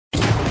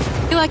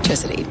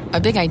Electricity, a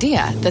big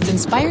idea that's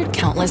inspired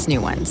countless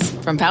new ones.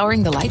 From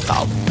powering the light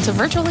bulb to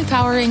virtually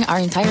powering our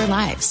entire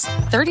lives.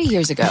 30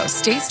 years ago,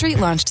 State Street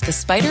launched the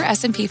SPDR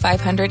S&P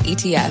 500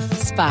 ETF,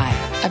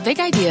 SPY. A big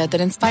idea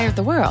that inspired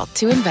the world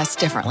to invest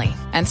differently.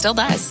 And still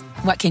does.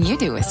 What can you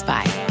do with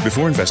SPY?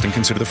 Before investing,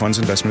 consider the fund's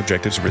investment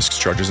objectives, risks,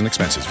 charges, and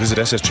expenses. Visit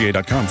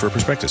ssga.com for a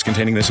prospectus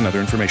containing this and other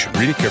information.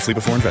 Read it carefully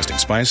before investing.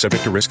 SPY is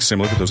subject to risks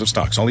similar to those of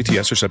stocks. All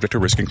ETFs are subject to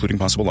risk, including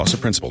possible loss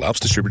of principal. Alps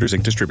Distributors,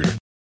 Inc. Distributor.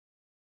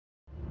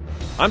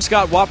 I'm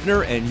Scott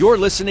Wapner, and you're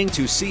listening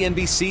to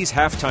CNBC's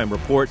Halftime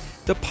Report,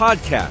 the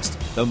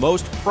podcast, the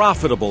most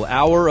profitable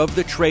hour of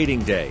the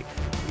trading day.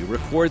 We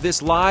record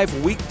this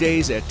live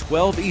weekdays at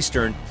 12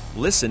 Eastern.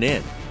 Listen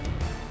in.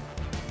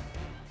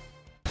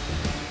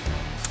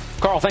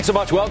 Carl, thanks so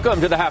much.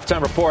 Welcome to the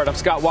Halftime Report. I'm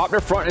Scott Wapner,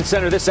 front and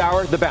center this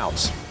hour, the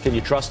bounce. Can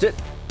you trust it?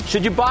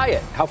 Should you buy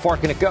it? How far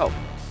can it go?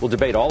 We'll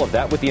debate all of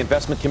that with the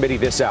investment committee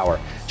this hour.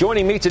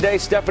 Joining me today,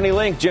 Stephanie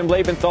Link, Jim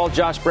Lebenthal,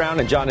 Josh Brown,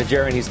 and John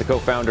Najarian. He's the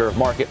co-founder of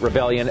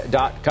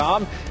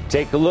MarketRebellion.com.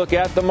 Take a look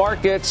at the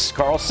markets.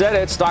 Carl said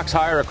it. Stocks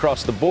higher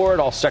across the board.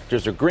 All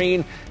sectors are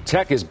green.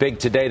 Tech is big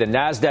today. The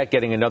NASDAQ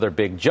getting another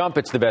big jump.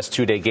 It's the best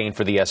two-day gain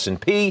for the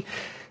S&P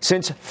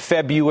since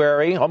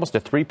February. Almost a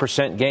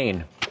 3%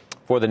 gain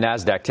for the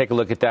NASDAQ. Take a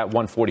look at that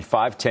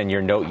 145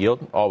 10-year note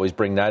yield. Always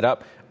bring that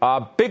up.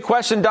 Big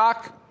question,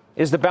 Doc.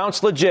 Is the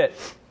bounce legit?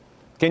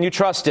 Can you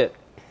trust it?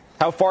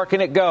 How far can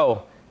it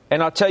go?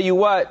 And I'll tell you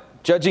what,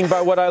 judging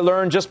by what I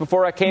learned just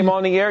before I came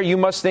on the air, you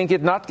must think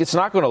it's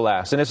not going to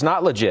last, and it's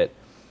not legit.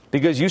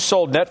 Because you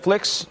sold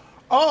Netflix,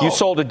 you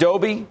sold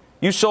Adobe,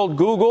 you sold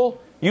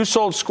Google, you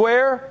sold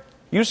Square,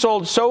 you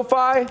sold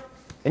SoFi,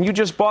 and you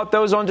just bought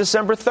those on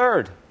December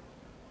 3rd.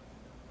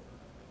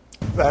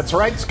 That's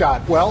right,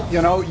 Scott. Well,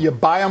 you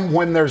buy them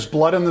when there's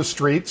blood in the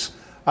streets.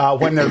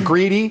 When they're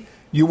greedy,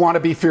 you want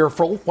to be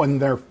fearful. When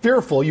they're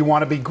fearful, you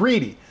want to be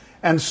greedy.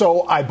 And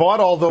so I bought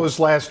all those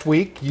last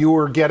week. You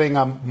were getting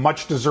a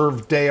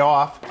much-deserved day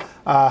off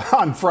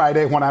on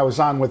Friday when I was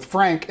on with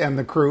Frank and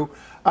the crew.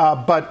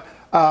 But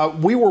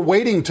we were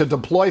waiting to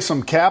deploy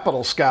some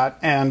capital, Scott,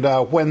 and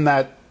when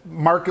that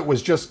market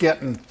was just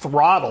getting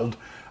throttled,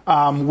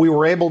 we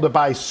were able to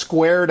buy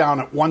Square down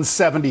at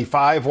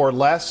 175 or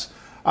less.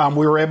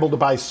 We were able to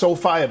buy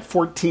SoFi at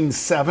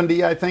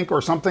 1470, I think,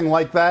 or something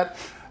like that.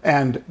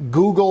 And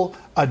Google,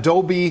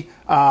 Adobe,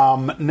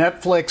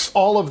 Netflix,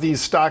 all of these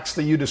stocks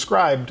that you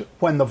described,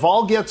 when the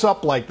vol gets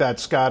up like that,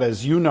 Scott,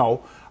 as you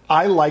know,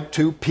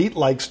 Pete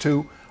likes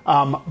to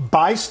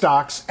buy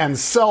stocks and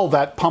sell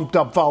that pumped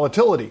up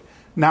volatility.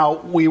 Now,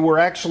 we were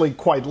actually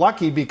quite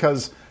lucky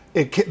because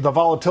the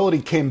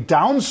volatility came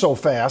down so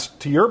fast,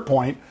 to your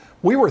point.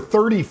 We were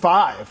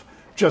 35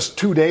 just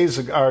 2 days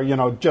ago,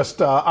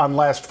 on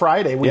last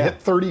Friday. We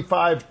hit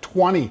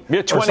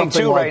 35.20 or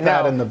something like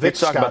that in the VIX.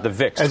 Talking about the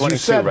VIX. As you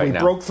said, right we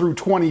now broke through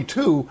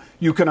 22.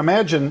 You can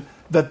imagine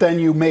that then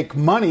you make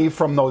money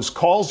from those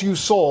calls you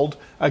sold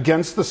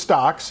against the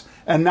stocks,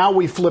 and now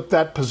we flip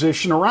that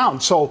position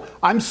around. So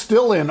I'm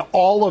still in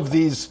all of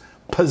these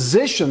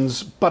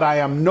positions, but I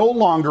am no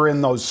longer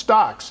in those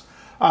stocks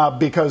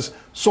because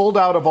sold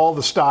out of all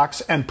the stocks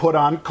and put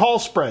on call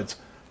spreads.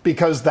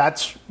 Because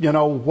that's,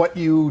 what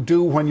you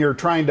do when you're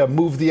trying to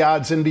move the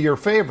odds into your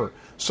favor.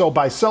 So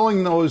by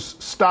selling those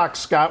stocks,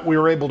 Scott, we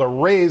were able to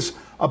raise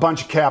a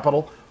bunch of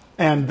capital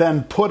and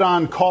then put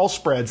on call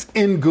spreads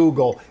in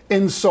Google,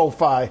 in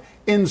SoFi,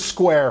 in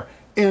Square,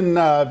 in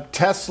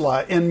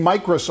Tesla, in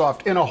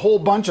Microsoft, in a whole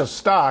bunch of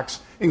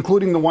stocks,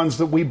 including the ones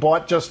that we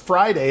bought just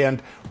Friday.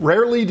 And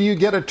rarely do you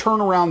get a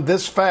turnaround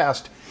this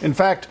fast. In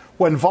fact,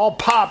 when vol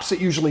pops, it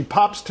usually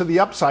pops to the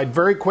upside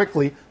very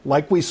quickly,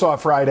 like we saw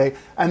Friday,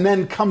 and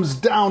then comes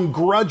down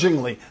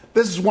grudgingly.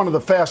 This is one of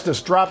the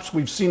fastest drops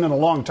we've seen in a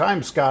long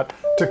time, Scott,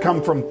 to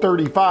come from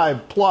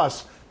 35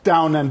 plus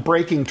down and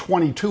breaking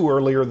 22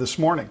 earlier this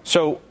morning.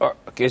 So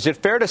is it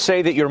fair to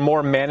say that you're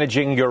more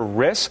managing your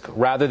risk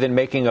rather than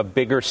making a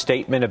bigger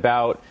statement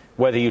about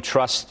whether you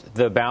trust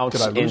the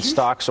bounce in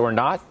stocks or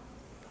not?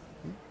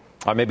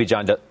 Maybe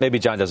John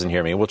doesn't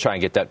hear me. We'll try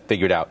and get that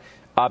figured out.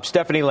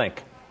 Stephanie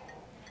Link.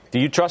 Do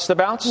you trust the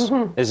bounce?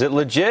 Mm-hmm. Is it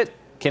legit?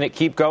 Can it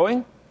keep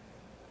going?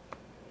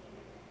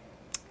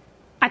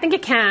 I think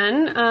it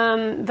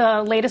can.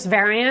 The latest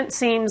variant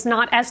seems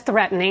not as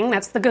threatening.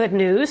 That's the good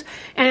news.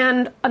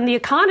 And on the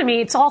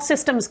economy, it's all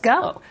systems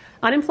go.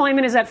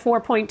 Unemployment is at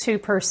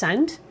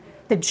 4.2%.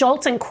 The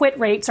jolt and quit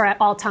rates are at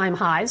all-time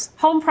highs.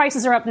 Home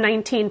prices are up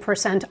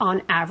 19%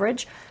 on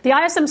average. The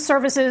ISM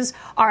services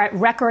are at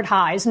record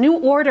highs. New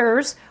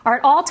orders are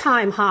at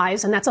all-time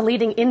highs, and that's a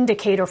leading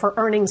indicator for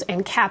earnings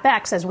and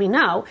CapEx, as we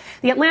know.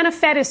 The Atlanta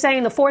Fed is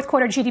saying the fourth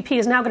quarter GDP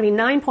is now going to be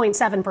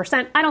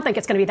 9.7%. I don't think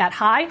it's going to be that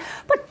high,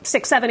 but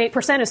 6, 7,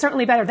 8% is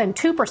certainly better than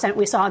 2%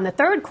 we saw in the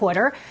third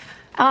quarter.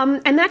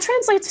 And that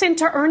translates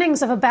into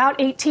earnings of about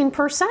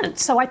 18%.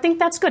 So I think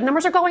that's good.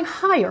 Numbers are going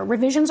higher.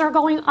 Revisions are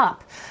going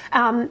up.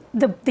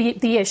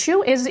 The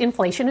issue is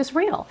inflation is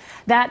real.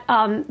 That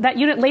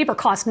unit labor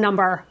cost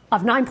number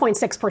of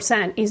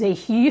 9.6% is a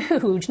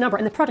huge number.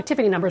 And the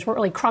productivity numbers were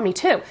really crummy,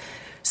 too.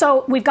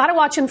 So we've got to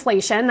watch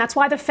inflation. That's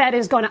why the Fed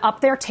is going to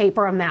up their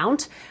taper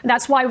amount.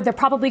 That's why they're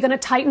probably going to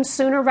tighten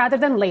sooner rather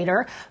than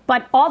later.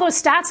 But all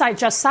those stats I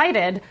just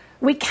cited,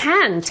 we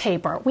can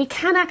taper. We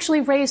can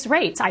actually raise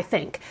rates, I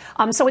think.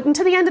 So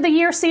into the end of the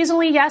year,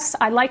 seasonally, yes,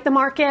 I like the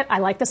market. I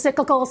like the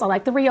cyclicals. I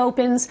like the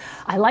reopens.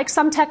 I like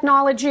some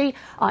technology.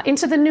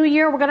 Into the new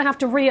year, we're going to have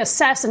to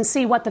reassess and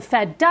see what the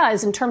Fed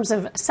does in terms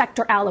of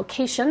sector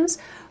allocations.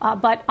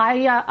 But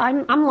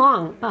I'm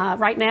long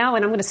right now,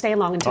 and I'm going to stay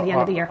long until the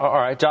end of the year. All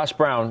right, Josh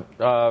Brown,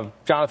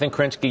 Jonathan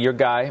Krinsky, your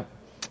guy.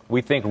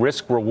 We think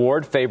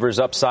risk-reward favors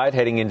upside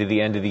heading into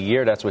the end of the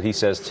year. That's what he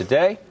says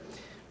today.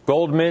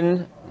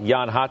 Goldman,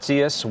 Jan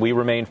Hatzius, we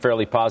remain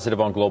fairly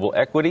positive on global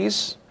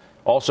equities.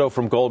 Also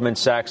from Goldman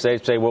Sachs, they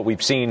say what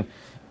we've seen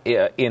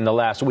in the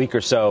last week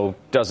or so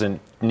doesn't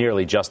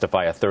nearly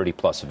justify a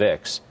 30-plus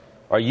VIX.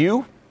 Are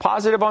you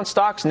positive on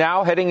stocks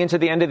now heading into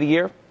the end of the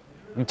year?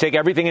 You take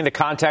everything into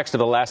context of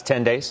the last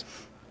 10 days?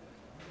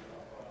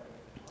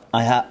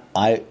 I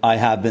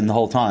have been the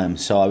whole time.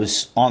 So I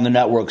was on the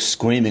network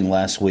screaming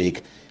last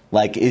week,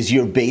 like, is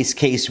your base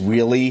case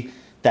really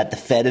that the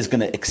Fed is going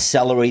to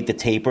accelerate the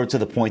taper to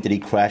the point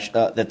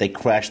that they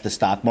crash the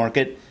stock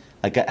market?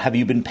 Like, have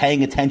you been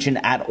paying attention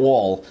at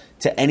all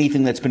to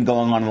anything that's been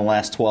going on in the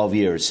last 12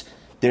 years?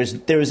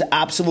 There's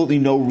absolutely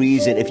no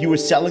reason. If you were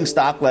selling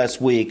stock last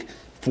week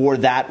for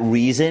that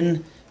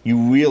reason,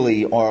 you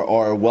really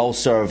are well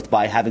served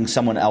by having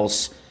someone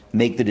else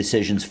make the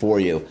decisions for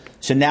you.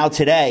 So now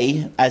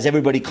today, as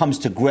everybody comes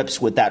to grips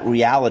with that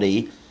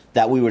reality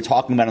that we were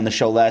talking about on the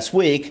show last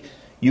week,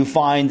 you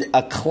find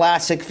a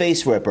classic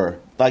face ripper.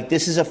 Like,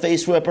 this is a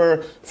face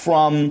ripper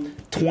from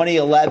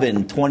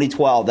 2011,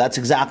 2012. That's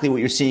exactly what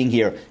you're seeing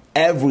here.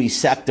 Every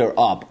sector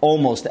up,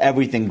 almost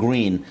everything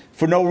green,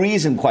 for no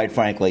reason, quite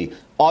frankly,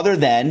 other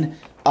than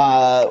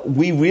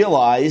we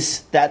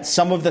realize that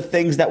some of the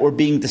things that were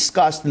being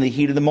discussed in the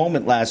heat of the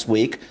moment last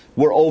week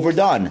were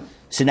overdone.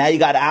 So now you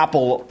got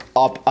Apple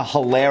up a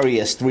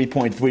hilarious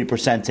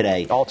 3.3%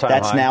 today. All-time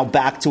That's high. now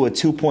back to a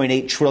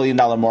 $2.8 trillion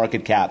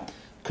market cap.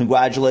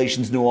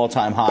 Congratulations, new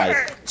all-time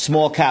high.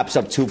 Small caps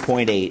up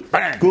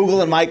 2.8.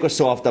 Google and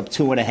Microsoft up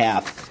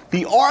 2.5.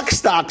 The ARK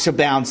stocks are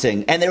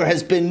bouncing, and there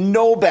has been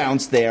no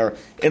bounce there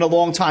in a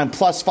long time,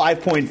 plus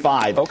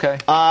 5.5. Okay.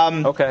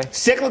 Okay.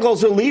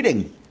 Cyclicals are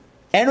leading.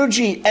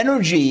 Energy,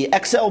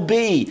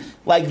 XLB,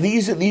 like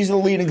these are the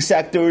leading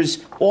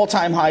sectors.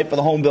 All-time high for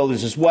the home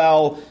builders as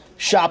well.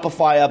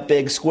 Shopify up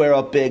big, Square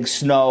up big,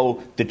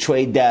 Snow, the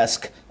Trade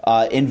Desk,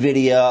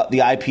 NVIDIA, the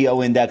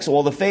IPO index,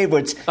 all the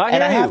favorites. I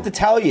have to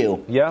tell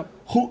you. Yeah.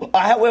 Hold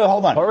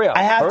on. Hurry up.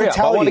 I have to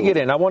tell you. I want to get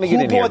in.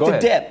 Who bought the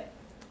dip?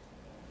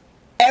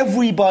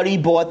 Everybody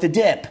bought the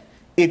dip.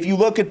 If you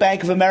look at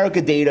Bank of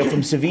America data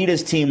from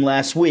Savita's team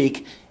last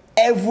week,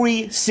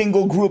 every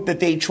single group that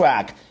they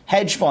track,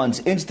 hedge funds,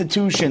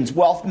 institutions,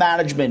 wealth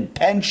management,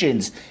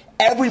 pensions,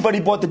 everybody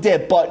bought the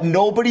dip, but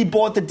nobody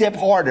bought the dip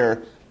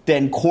harder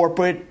than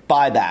corporate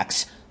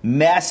buybacks.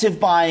 Massive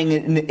buying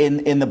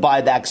in the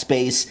buyback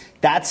space.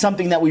 That's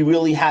something that we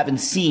really haven't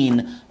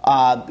seen.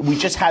 We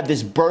just had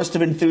this burst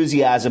of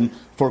enthusiasm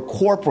for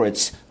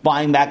corporates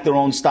buying back their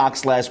own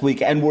stocks last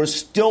week, and we're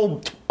still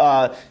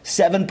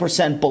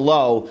 7%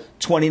 below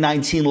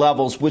 2019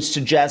 levels, which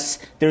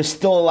suggests there's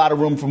still a lot of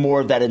room for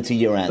more of that into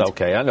year end.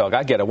 Okay, I know.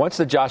 I get it. Once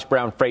the Josh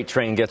Brown freight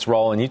train gets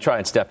rolling, you try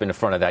and step into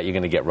front of that, you're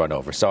going to get run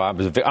over. So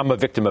I'm a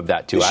victim of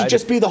that, too. It should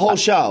just be the whole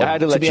show. I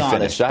had to let you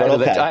honest, finish.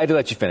 I had to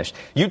let you finish.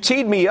 You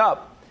teed me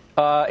up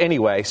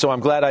anyway, so I'm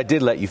glad I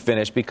did let you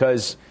finish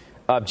because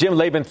Jim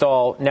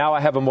Lebenthal, now I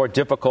have a more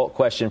difficult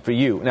question for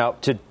you. Now,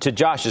 to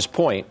Josh's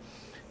point,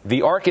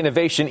 the ARK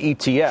Innovation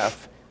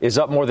ETF is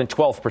up more than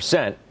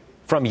 12%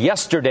 from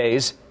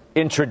yesterday's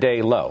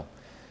intraday low.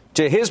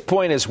 To his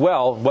point as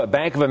well, what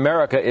Bank of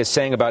America is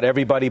saying about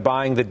everybody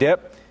buying the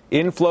dip,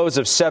 inflows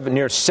of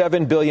near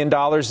 $7 billion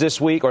this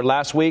week or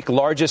last week,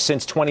 largest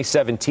since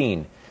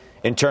 2017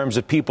 in terms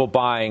of people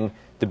buying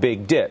the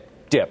big dip.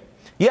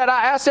 Yet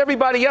I asked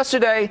everybody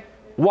yesterday,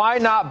 why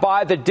not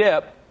buy the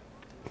dip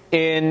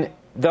in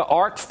the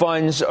ARK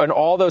funds and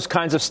all those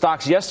kinds of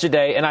stocks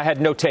yesterday, and I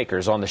had no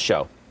takers on the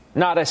show.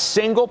 Not a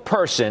single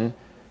person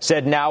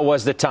said now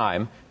was the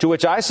time, to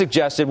which I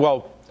suggested,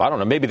 well, I don't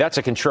know, maybe that's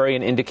a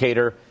contrarian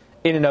indicator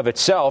in and of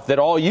itself, that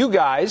all you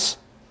guys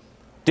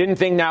didn't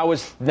think now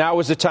was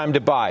the time to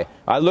buy.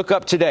 I look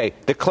up today.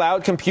 The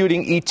cloud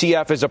computing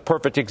ETF is a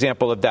perfect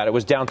example of that. It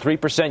was down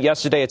 3%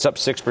 yesterday. It's up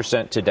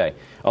 6% today.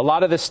 A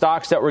lot of the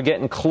stocks that were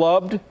getting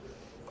clubbed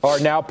are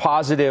now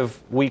positive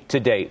week to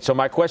date. So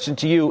my question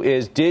to you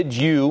is, did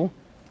you,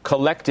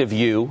 collective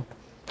you,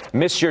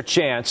 miss your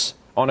chance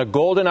on a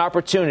golden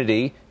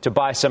opportunity to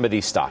buy some of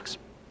these stocks?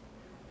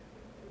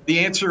 The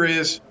answer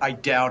is I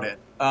doubt it.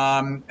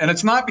 And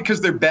it's not because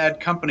they're bad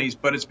companies,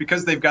 but it's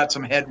because they've got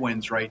some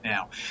headwinds right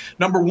now.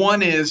 Number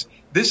one is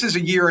this is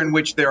a year in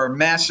which there are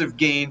massive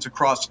gains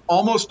across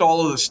almost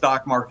all of the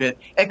stock market,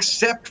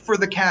 except for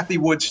the Cathie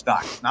Wood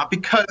stocks. Not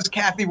because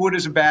Cathie Wood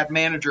is a bad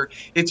manager.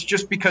 It's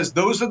just because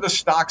those are the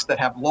stocks that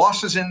have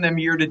losses in them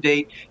year to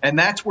date. And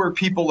that's where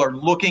people are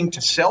looking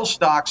to sell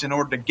stocks in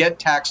order to get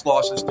tax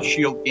losses to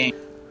shield gains.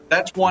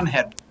 That's one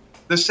headwind.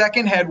 The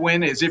second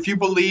headwind is if you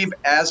believe,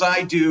 as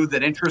I do,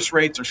 that interest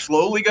rates are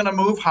slowly going to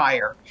move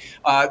higher,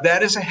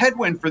 that is a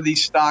headwind for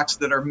these stocks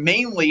that are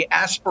mainly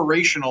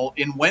aspirational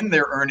in when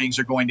their earnings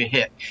are going to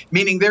hit,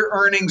 meaning their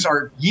earnings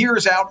are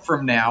years out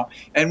from now.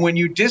 And when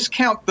you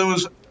discount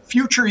those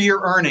future year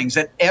earnings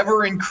at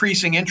ever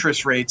increasing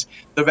interest rates,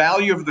 the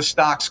value of the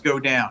stocks go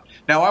down.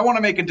 Now, I want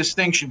to make a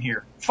distinction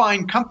here.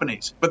 Fine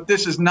companies, but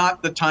this is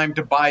not the time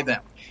to buy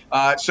them.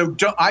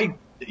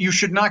 You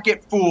should not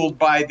get fooled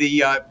by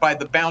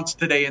the bounce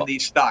today in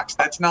these stocks.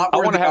 That's not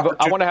where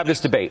I want to have this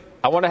debate.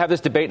 I want to have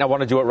this debate, and I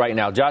want to do it right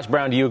now. Josh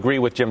Brown, do you agree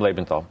with Jim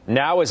Lebenthal?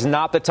 Now is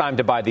not the time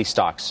to buy these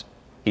stocks,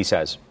 he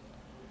says.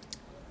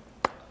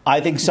 I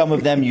think some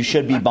of them you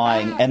should be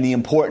buying. And the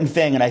important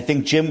thing, and I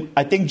think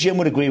Jim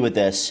would agree with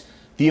this,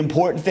 the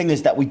important thing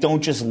is that we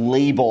don't just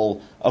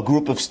label a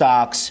group of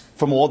stocks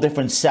from all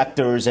different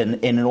sectors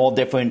and in all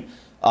different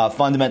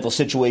fundamental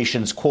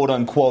situations, quote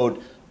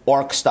unquote,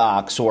 ARK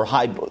stocks or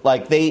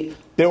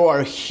there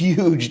are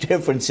huge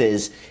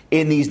differences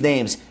in these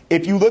names.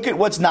 If you look at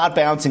what's not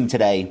bouncing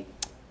today,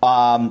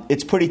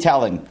 it's pretty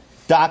telling.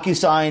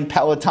 DocuSign,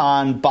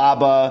 Peloton,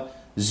 Baba,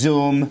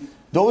 Zoom,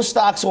 those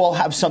stocks all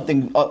have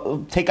something.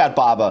 Take out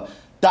Baba.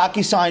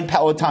 DocuSign,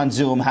 Peloton,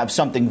 Zoom have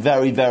something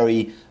very,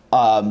 very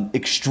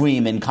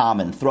extreme in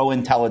common. Throw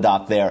in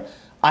Teladoc there.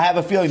 I have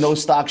a feeling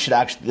those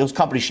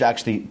companies should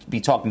actually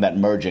be talking about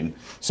merging.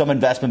 Some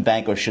investment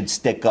banker should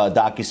stick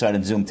DocuSign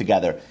and Zoom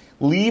together.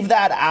 Leave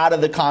that out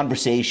of the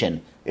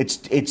conversation.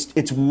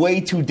 It's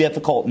way too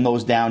difficult in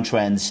those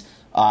downtrends,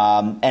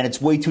 and it's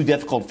way too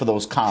difficult for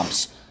those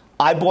comps.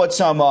 I bought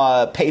some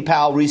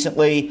PayPal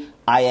recently.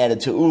 I added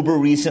to Uber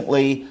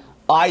recently.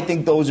 I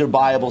think those are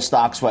viable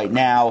stocks right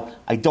now.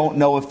 I don't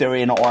know if they're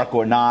in ARK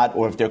or not,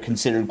 or if they're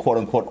considered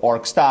quote-unquote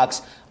ARK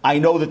stocks. I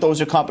know that those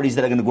are companies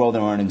that are going to grow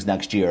their earnings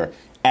next year,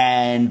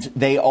 and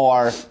they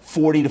are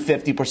 40 to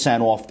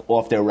 50%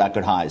 off their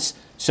record highs.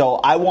 So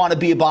I want to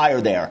be a buyer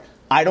there.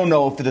 I don't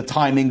know if the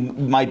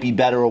timing might be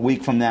better a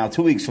week from now,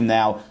 2 weeks from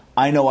now.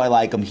 I know I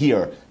like them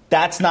here.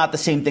 That's not the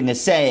same thing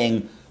as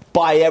saying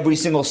buy every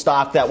single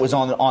stock that was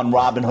on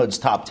Robinhood's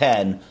top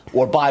 10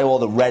 or buy all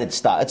the Reddit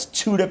stock. It's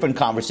two different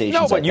conversations.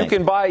 No, but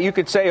you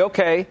could say,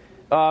 okay,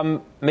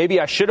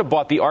 maybe I should have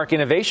bought the ARK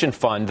Innovation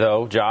Fund,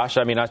 though, Josh.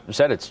 I mean, I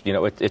said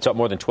it's up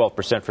more than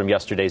 12% from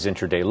yesterday's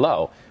intraday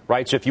low,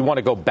 right? So if you want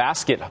to go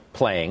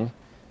play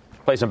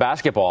some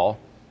basketball,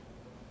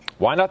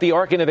 why not the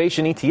ARK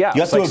Innovation ETF?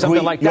 You have to agree.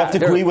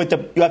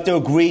 You have to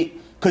agree.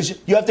 Because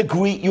you have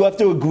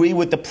to agree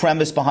with the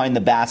premise behind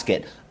the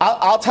basket.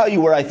 I'll tell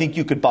you where I think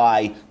you could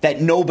buy that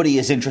nobody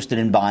is interested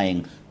in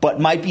buying, but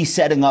might be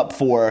setting up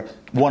for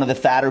one of the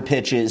fatter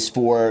pitches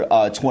for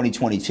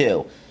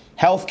 2022.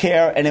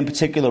 Healthcare, and in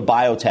particular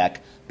biotech.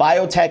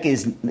 Biotech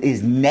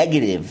is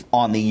negative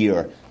on the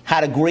year.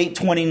 Had a great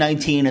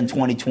 2019 and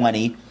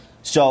 2020,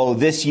 so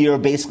this year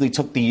basically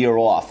took the year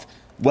off.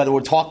 Whether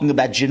we're talking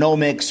about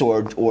genomics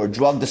or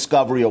drug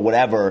discovery or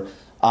whatever,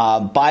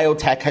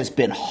 biotech has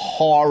been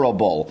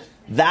horrible.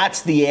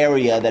 That's the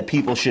area that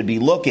people should be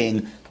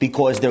looking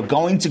because they're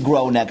going to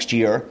grow next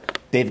year.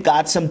 They've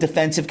got some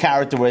defensive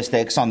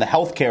characteristics on the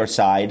healthcare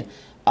side.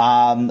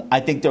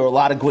 I think there are a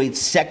lot of great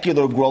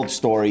secular growth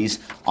stories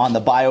on the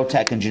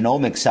biotech and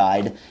genomic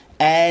side.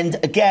 And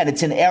again,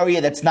 it's an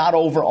area that's not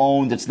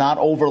over-owned, it's not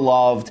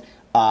over-loved,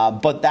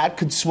 but that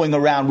could swing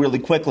around really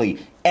quickly.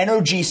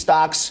 Energy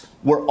stocks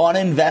were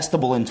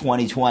uninvestable in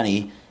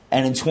 2020.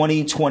 And in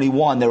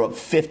 2021, they're up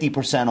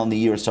 50% on the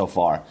year so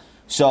far.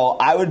 So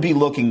I would be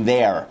looking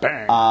there.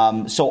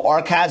 So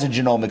ARK has a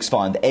genomics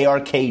fund,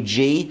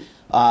 ARKG.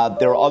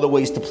 There are other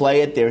ways to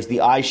play it. There's the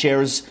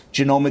iShares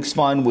Genomics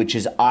Fund, which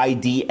is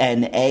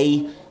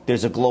IDNA.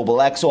 There's a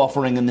Global X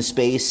offering in the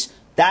space.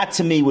 That,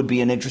 to me, would be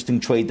an interesting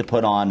trade to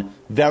put on.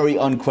 Very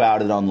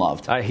uncrowded,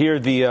 unloved. I hear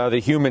the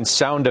human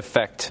sound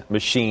effect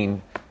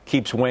machine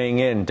keeps weighing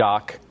in,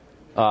 Doc.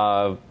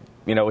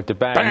 With the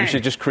bang, you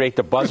should just create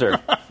the buzzer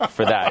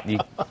for that.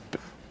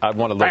 I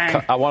want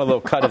a little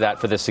cut of that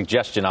for the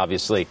suggestion,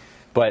 obviously.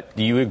 But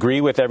do you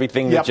agree with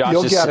everything that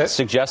Josh is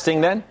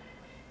suggesting then?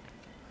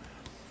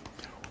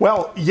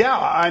 Well, yeah.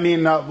 I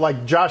mean,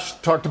 like Josh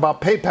talked about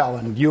PayPal,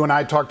 and you and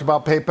I talked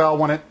about PayPal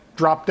when it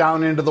dropped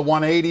down into the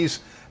 180s.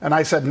 And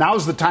I said,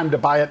 now's the time to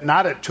buy it,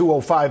 not at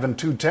 205 and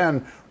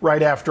 210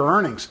 right after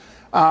earnings.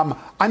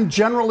 I'm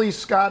generally,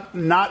 Scott,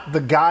 not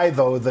the guy,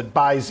 though, that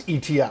buys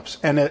ETFs.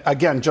 And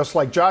again, just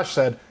like Josh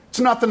said, it's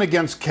nothing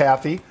against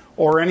Kathy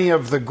or any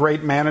of the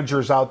great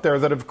managers out there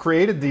that have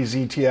created these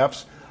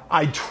ETFs.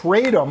 I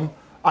trade them.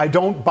 I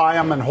don't buy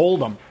them and hold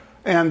them.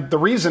 And the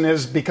reason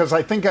is because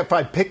I think if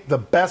I pick the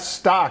best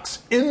stocks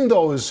in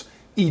those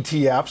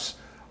ETFs,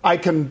 I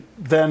can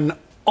then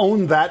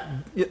own that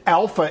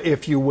alpha,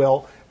 if you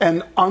will,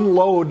 and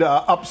unload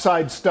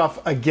upside stuff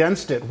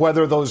against it,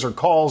 whether those are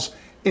calls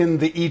in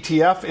the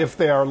ETF if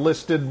they are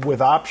listed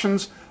with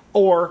options,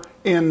 or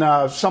in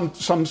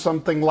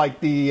something like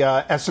the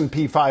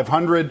S&P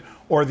 500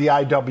 or the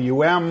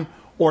IWM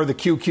or the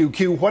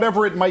QQQ,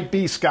 whatever it might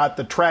be, Scott,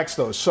 that tracks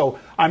those. So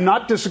I'm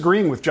not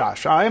disagreeing with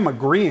Josh. I am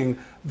agreeing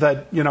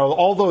that,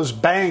 all those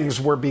bangs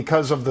were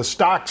because of the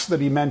stocks that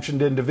he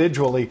mentioned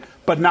individually,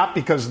 but not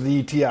because of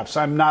the ETFs.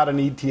 I'm not an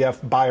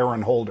ETF buyer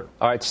and holder.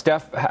 All right,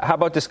 Steph, how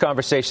about this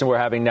conversation we're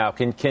having now?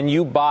 Can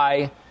you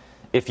buy,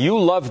 if you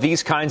love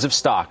these kinds of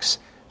stocks,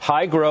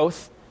 high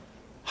growth,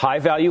 high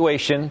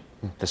valuation,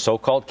 the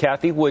so-called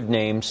Cathie Wood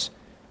names,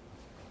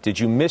 did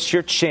you miss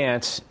your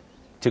chance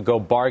to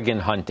go bargain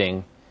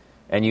hunting,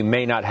 and you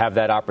may not have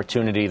that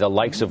opportunity, the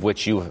likes of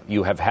which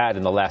you have had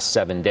in the last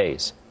 7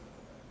 days?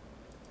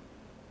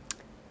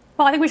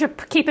 Well, I think we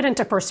should keep it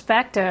into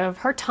perspective.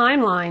 Her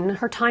timeline,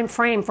 her time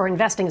frame for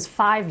investing is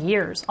 5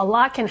 years. A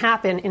lot can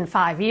happen in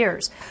 5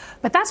 years.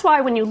 But that's why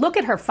when you look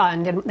at her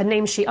fund and the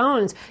names she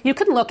owns, you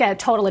can look at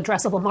total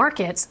addressable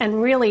markets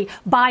and really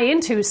buy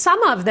into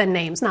some of the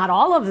names, not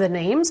all of the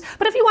names.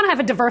 But if you want to have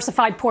a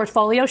diversified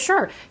portfolio,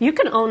 sure, you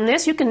can own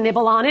this, you can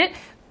nibble on it,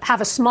 have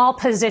a small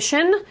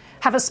position,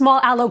 have a small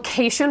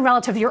allocation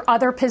relative to your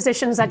other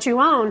positions that you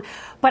own.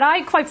 But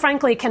I, quite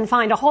frankly, can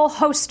find a whole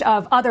host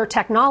of other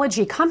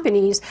technology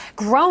companies,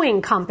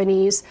 growing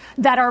companies,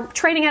 that are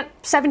trading at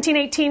 17,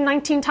 18,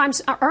 19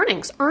 times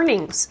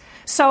earnings.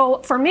 So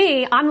for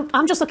me,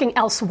 I'm just looking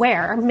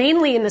elsewhere,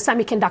 mainly in the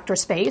semiconductor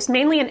space,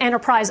 mainly in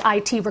enterprise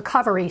IT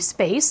recovery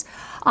space.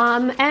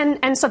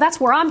 And so that's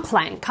where I'm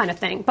playing, kind of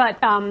thing. But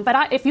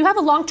if you have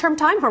a long-term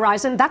time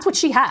horizon, that's what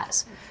she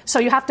has. So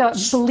you have to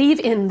believe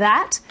in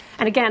that.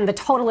 And again, the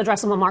total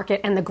addressable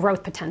market and the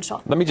growth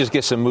potential. Let me just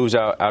get some moves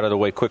out of the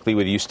way quickly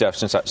with you, Steph,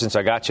 since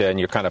I got you, and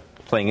you're kind of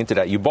playing into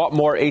that. You bought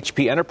more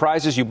HP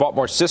Enterprises, you bought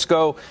more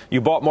Cisco, you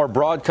bought more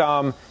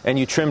Broadcom, and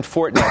you trimmed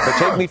Fortinet. But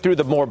take me through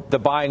the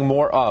buying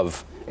more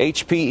of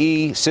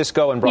HPE,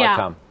 Cisco, and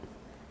Broadcom.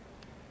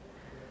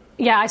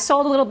 Yeah, I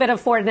sold a little bit of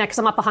Fortinet because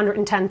I'm up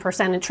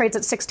 110%. It trades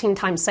at 16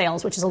 times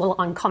sales, which is a little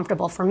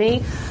uncomfortable for me.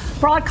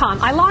 Broadcom,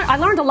 I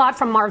learned a lot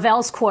from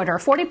Marvell's quarter.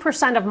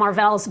 40% of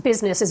Marvell's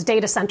business is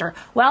data center.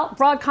 Well,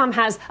 Broadcom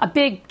has a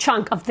big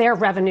chunk of their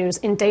revenues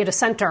in data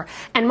center.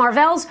 And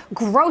Marvell's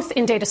growth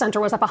in data center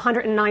was up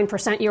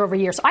 109% year over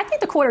year. So I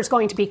think the quarter is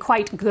going to be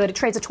quite good. It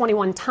trades at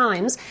 21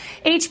 times.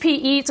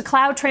 HPE, it's a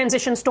cloud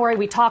transition story.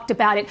 We talked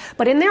about it.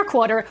 But in their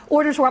quarter,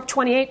 orders were up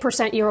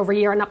 28% year over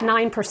year and up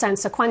 9%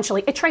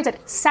 sequentially. It trades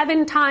at 7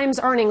 times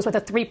earnings with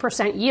a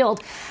 3% yield.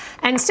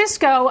 And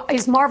Cisco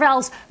is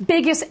Marvell's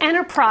biggest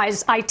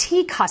enterprise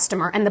IT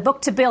customer, and the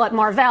book-to-bill at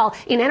Marvell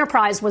in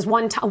enterprise was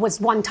one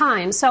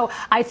time. So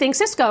I think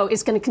Cisco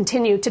is going to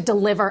continue to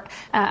deliver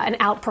and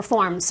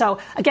outperform. So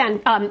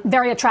again,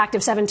 very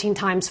attractive, 17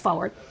 times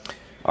forward.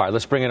 All right,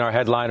 let's bring in our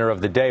headliner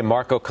of the day,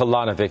 Marko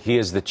Kolanovic. He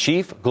is the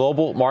Chief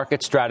Global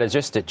Market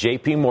Strategist at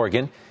J.P.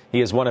 Morgan. He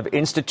is one of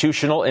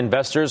Institutional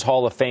Investors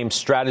Hall of Fame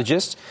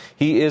strategists.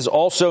 He is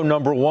also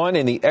number one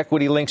in the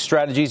equity-linked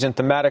strategies and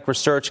thematic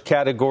research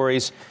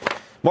categories.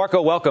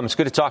 Marko, welcome. It's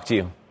good to talk to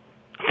you.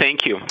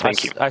 Thank you.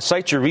 Thank you. I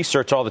cite your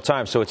research all the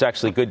time, so it's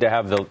actually good to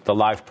have the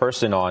live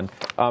person on.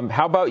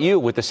 How about you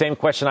with the same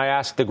question I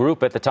asked the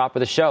group at the top of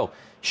the show?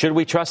 Should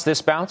we trust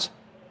this bounce?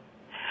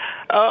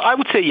 I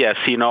would say yes.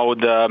 When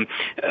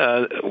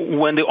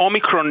the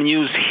Omicron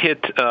news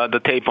hit the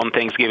tape on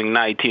Thanksgiving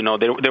night,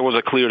 there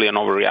was clearly an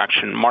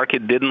overreaction.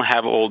 Market didn't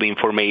have all the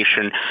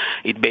information.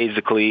 It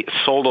basically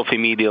sold off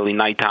immediately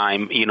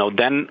nighttime.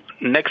 Then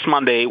next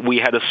Monday we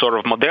had a sort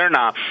of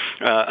Moderna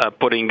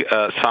putting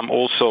some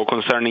also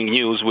concerning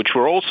news, which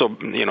were also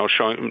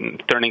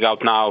turning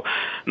out now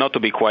not to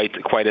be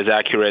quite as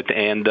accurate,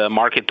 and the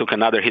market took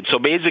another hit. So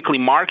basically,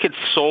 markets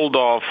sold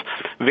off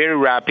very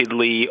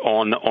rapidly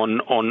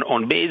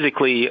on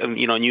basically,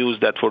 news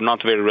that were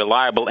not very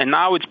reliable. And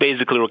now it's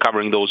basically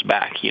recovering those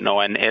back,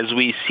 and as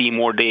we see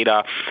more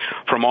data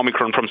from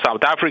Omicron from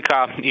South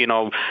Africa,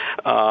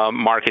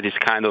 market is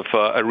kind of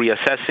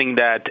reassessing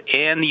that.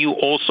 And you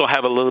also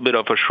have a little bit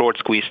of a short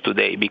squeeze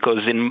today,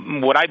 because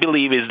in what I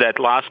believe is that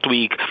last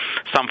week,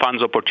 some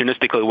funds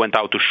opportunistically went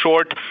out to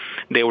short.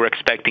 They were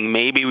expecting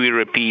maybe we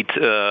repeat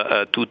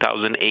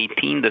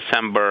 2018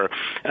 December,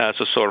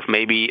 so sort of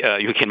maybe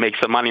you can make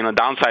some money on the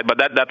downside, but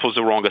that was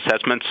the wrong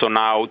assessment. So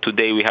now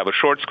today we have a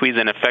short squeeze,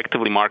 and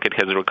effectively market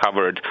has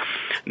recovered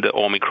the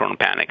Omicron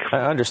panic.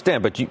 I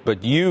understand,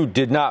 but you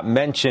did not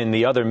mention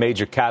the other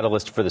major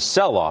catalyst for the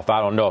sell-off.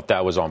 I don't know if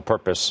that was on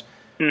purpose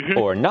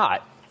or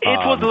not. It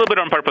was a little bit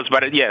on purpose,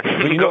 but yes.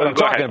 You know what I'm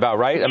talking about,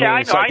 right? I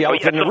mean, it's like the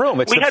elephant in the room.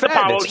 It's the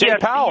Fed. It's Jay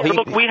Powell.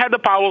 Look, we had the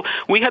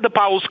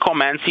Powell's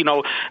comments.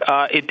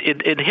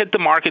 It hit the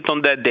market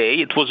on that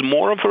day. It was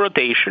more of a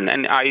rotation,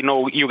 and I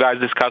know you guys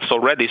discussed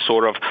already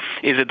sort of,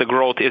 is it the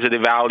growth, is it the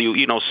value?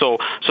 So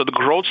the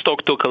growth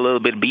stock took a little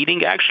bit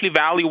beating. Actually,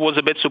 value was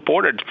a bit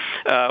supported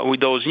with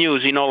those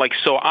news.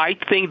 So I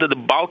think that the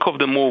bulk of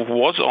the move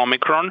was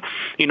Omicron.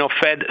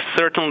 Fed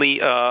certainly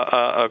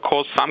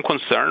caused some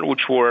concern,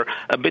 which were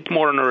a bit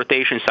more on a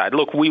rotation side.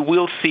 Look, we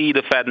will see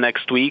the Fed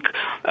next week.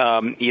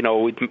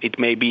 It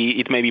may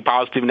be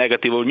positive,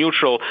 negative, or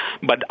neutral,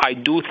 but I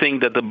do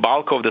think that the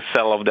bulk of the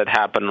sell-off that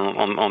happened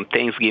on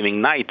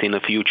Thanksgiving night in the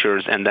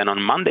futures and then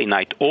on Monday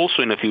night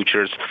also in the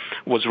futures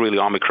was really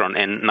Omicron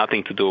and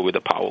nothing to do with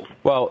the Powell.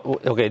 Well,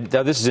 okay,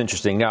 now this is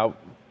interesting. Now,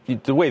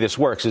 the way this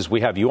works is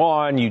we have you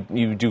on,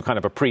 you do kind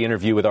of a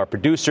pre-interview with our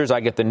producers, I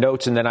get the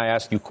notes, and then I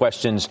ask you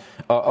questions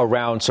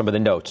around some of the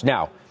notes.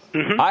 Now,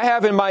 I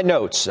have in my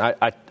notes,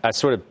 I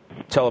sort of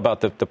tell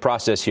about the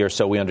process here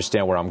so we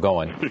understand where I'm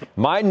going.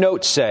 My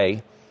notes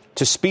say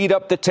to speed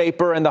up the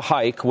taper and the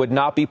hike would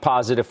not be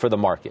positive for the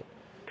market.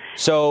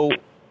 So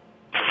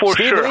for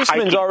Steve sure,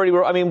 Leisman's already,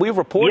 we've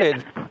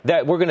reported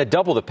that we're going to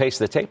double the pace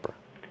of the taper.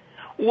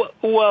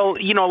 Well,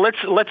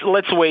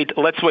 let's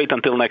wait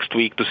until next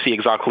week to see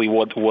exactly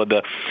what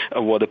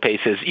the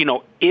pace is.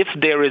 If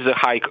there is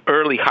a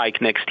early hike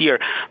next year,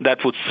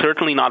 that would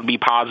certainly not be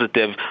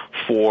positive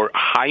for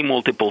high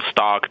multiple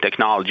stock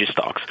technology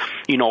stocks.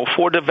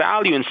 For the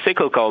value in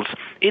cyclicals,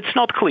 it's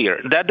not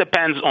clear. That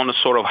depends on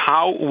sort of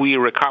how we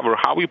recover,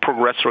 how we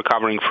progress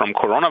recovering from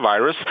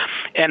coronavirus,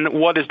 and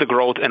what is the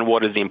growth and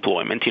what is the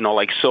employment.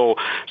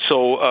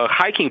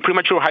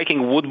 Premature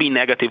hiking would be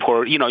negative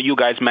for, you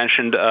guys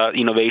mentioned,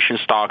 innovation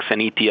stocks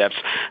and ETFs.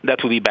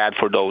 That would be bad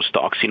for those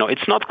stocks.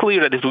 It's not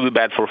clear that it will be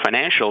bad for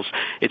financials.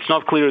 It's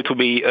not clear it will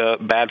be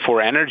bad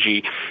for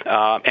energy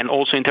and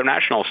also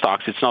international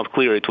stocks. It's not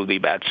clear it will be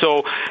bad.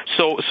 So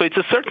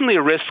it's certainly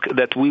a risk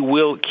that we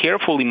will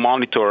carefully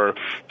monitor,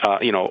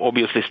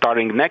 obviously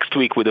starting next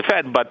week with the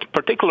Fed, but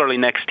particularly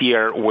next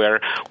year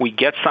where we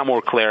get some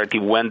more clarity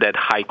when that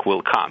hike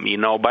will come,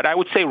 But I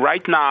would say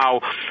right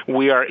now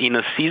we are in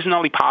a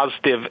seasonally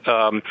positive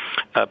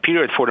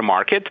period for the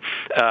market.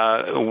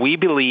 We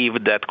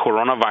believe that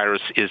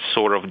coronavirus is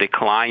sort of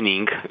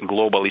declining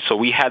globally. So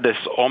we had this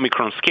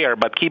Omicron scare,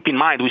 but keep in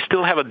mind, we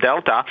still have a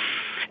Delta.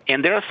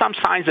 And there are some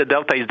signs that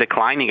Delta is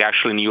declining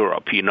actually in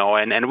Europe,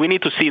 and we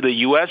need to see the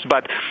U.S.,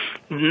 but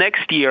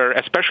next year,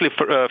 especially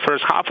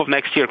first half of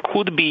next year,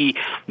 could be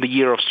the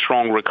year of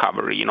strong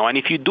recovery, And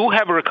if you do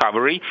have a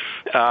recovery,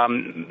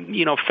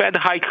 Fed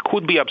hike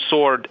could be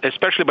absorbed,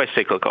 especially by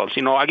cyclicals.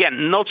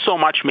 Again, not so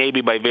much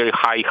maybe by very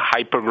high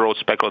hyper-growth,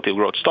 speculative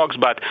growth stocks,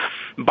 but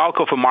bulk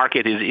of a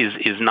market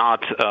is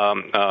not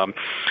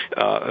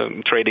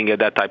trading at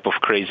that type of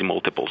crazy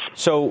multiples.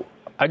 So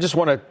I just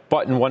want to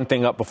button one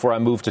thing up before I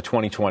move to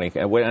 2020,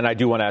 and I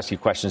do want to ask you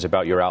questions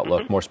about your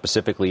outlook, more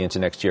specifically into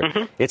next year.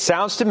 It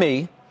sounds to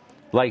me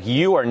like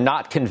you are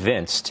not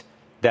convinced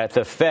that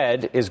the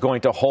Fed is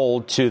going to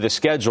hold to the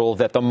schedule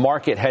that the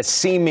market has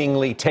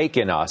seemingly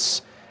taken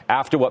us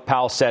after what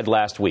Powell said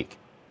last week.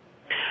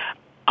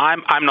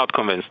 I'm not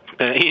convinced,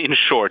 in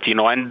short,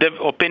 and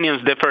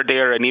opinions differ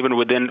there, and even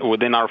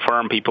within our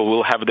firm, people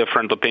will have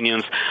different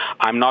opinions.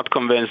 I'm not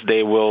convinced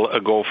they will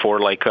go for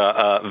like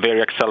a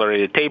very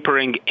accelerated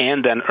tapering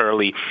and then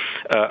early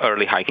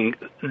hiking.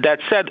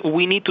 That said,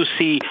 we need to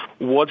see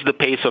what's the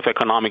pace of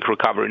economic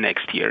recovery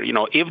next year.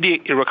 If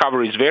the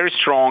recovery is very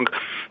strong,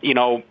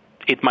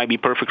 it might be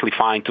perfectly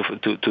fine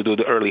to do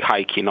the early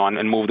hike,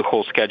 and move the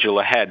whole schedule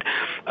ahead,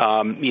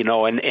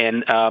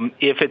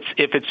 if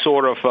it's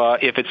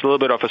a little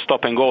bit of a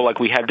stop and go like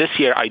we had this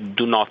year, I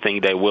do not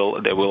think they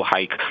will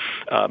hike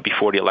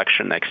before the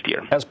election next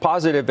year. As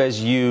positive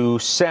as you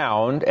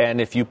sound, and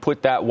if you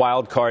put that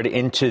wild card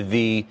into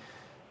the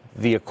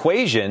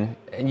equation,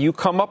 you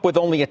come up with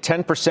only a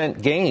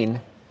 10%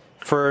 gain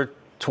for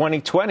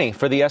 2020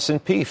 for the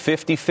S&P,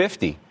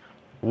 50-50.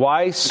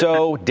 Why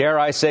so, dare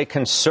I say,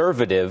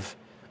 conservative,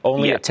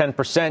 only at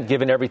 10%,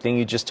 given everything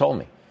you just told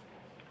me?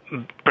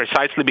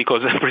 Precisely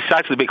because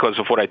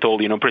of what I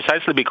told you,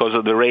 precisely because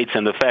of the rates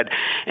and the Fed,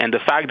 and the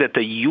fact that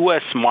the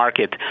U.S.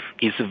 market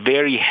is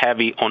very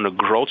heavy on the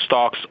growth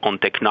stocks, on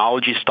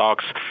technology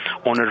stocks,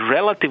 on a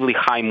relatively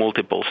high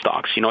multiple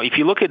stocks. If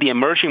you look at the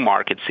emerging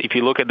markets, if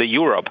you look at the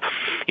Europe,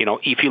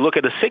 if you look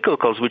at the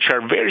cyclicals, which are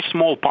a very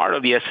small part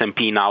of the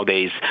S&P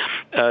nowadays,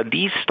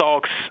 these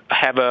stocks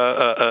have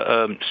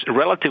a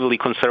relatively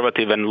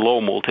conservative and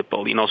low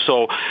multiple.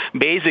 So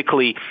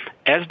basically,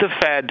 as the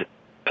Fed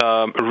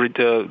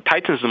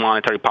tightens the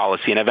monetary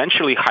policy and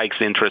eventually hikes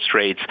interest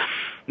rates,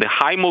 the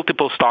high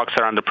multiple stocks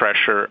are under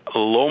pressure.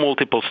 Low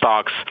multiple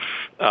stocks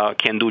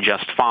can do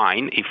just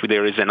fine if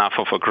there is enough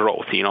of a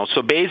growth.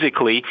 So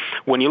basically,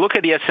 when you look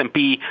at the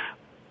S&P,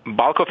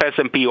 bulk of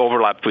S&P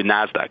overlapped with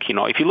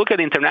NASDAQ. If you look at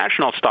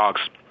international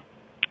stocks,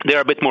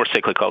 they're a bit more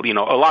cyclical, a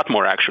lot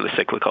more actually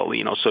cyclical,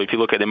 So if you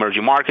look at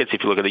emerging markets,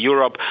 if you look at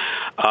Europe,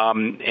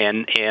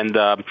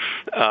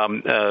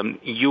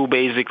 you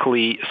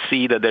basically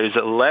see that there is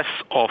less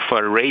of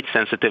a rate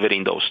sensitivity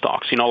in those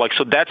stocks,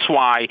 so that's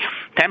why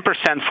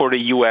 10% for the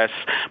U.S.,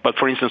 but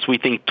for instance, we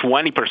think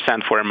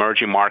 20% for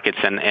emerging markets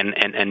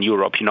and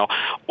Europe,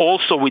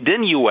 Also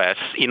within U.S.,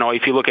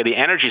 if you look at the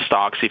energy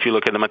stocks, if you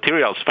look at the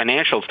materials,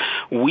 financials,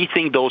 we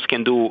think those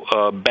can do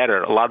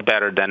better, a lot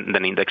better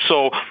than index.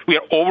 So we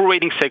are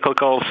overweighting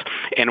cyclicals,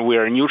 and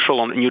we're neutral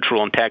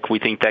on tech. We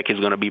think tech is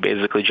going to be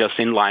basically just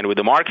in line with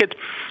the market.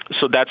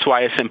 So that's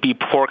why S&P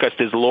forecast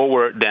is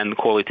lower than,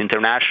 call it,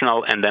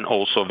 international, and then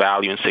also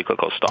value and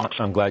cyclical stocks.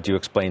 I'm glad you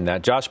explained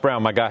that. Josh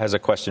Brown, my guy, has a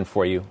question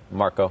for you,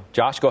 Marco.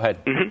 Josh, go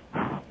ahead.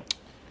 Mm-hmm.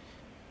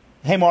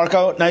 Hey,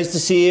 Marco. Nice to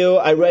see you.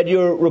 I read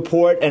your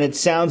report, and it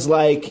sounds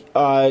like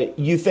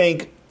you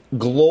think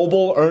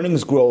global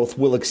earnings growth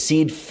will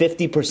exceed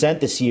 50%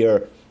 this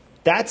year.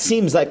 That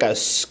seems like a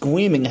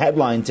screaming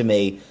headline to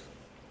me.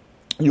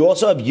 You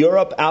also have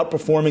Europe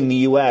outperforming the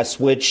U.S.,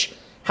 which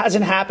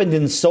hasn't happened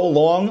in so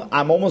long.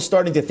 I'm almost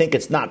starting to think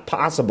it's not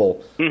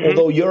possible,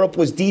 although Europe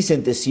was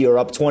decent this year,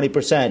 up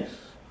 20%.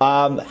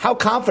 How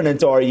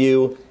confident are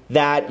you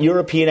that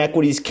European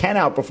equities can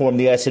outperform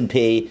the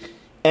S&P?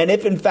 And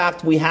if, in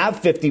fact, we have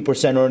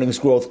 50% earnings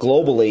growth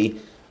globally,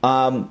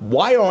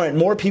 why aren't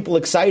more people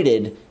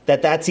excited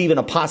that that's even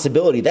a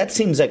possibility? That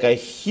seems like a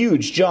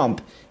huge jump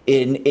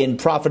in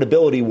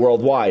profitability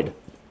worldwide.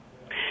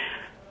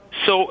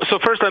 So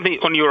first, let me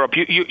on Europe.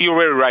 You're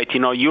very right.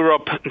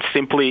 Europe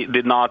simply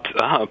did not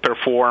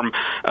perform,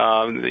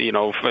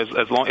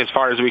 as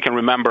far as we can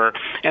remember.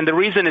 And the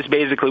reason is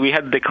basically we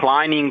had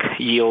declining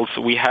yields.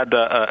 We had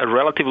a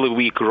relatively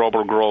weak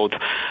global growth.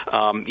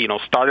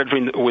 Started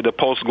with the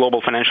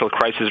post-global financial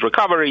crisis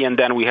recovery, and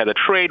then we had a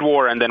trade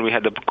war, and then we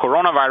had the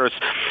coronavirus.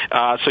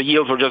 So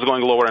yields were just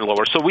going lower and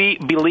lower. So we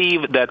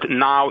believe that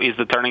now is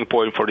the turning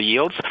point for the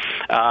yields,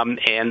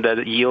 and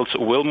that yields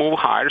will move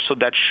higher. So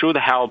that should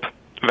help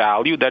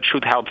value, that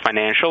should help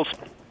financials,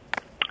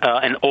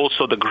 and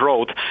also the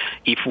growth.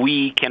 If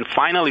we can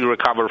finally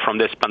recover from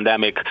this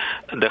pandemic,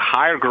 the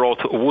higher growth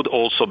would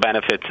also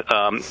benefit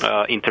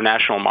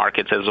international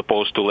markets as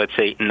opposed to, let's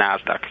say,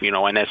 NASDAQ.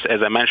 And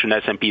as I mentioned,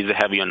 S&P is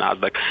heavy on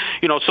NASDAQ.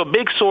 So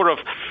big sort of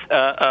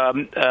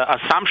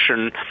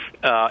assumption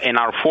in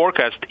our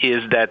forecast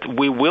is that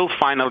we will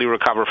finally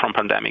recover from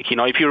pandemic.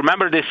 If you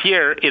remember this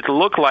year, it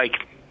looked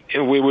like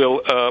we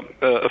will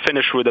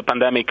finish with the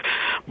pandemic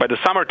by the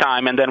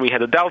summertime, and then we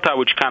had a Delta,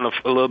 which kind of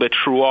a little bit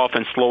threw off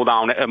and slowed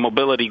down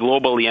mobility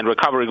globally and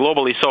recovery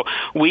globally. So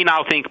we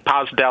now think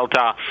past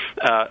Delta,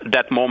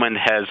 that moment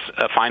has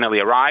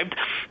finally arrived,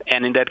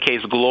 and in that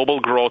case,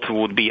 global growth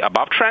would be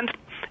above trend,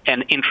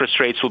 and interest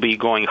rates will be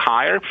going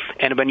higher.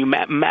 And when you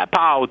map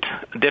out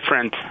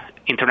different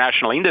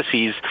international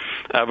indices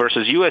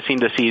versus U.S.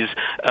 indices,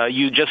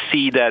 you just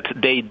see that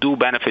they do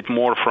benefit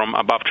more from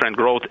above trend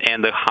growth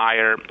and the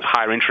higher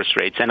interest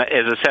rates. And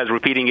as I said,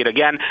 repeating it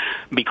again,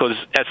 because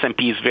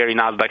S&P is very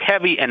NASDAQ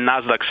heavy, and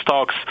NASDAQ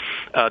stocks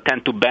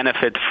tend to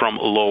benefit from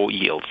low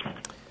yields.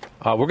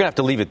 We're going to have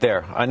to leave it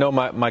there. I know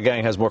my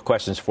gang has more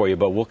questions for you,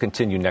 but we'll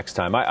continue next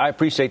time. I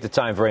appreciate the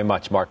time very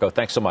much, Marco.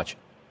 Thanks so much.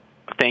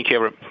 Thank you,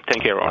 everyone.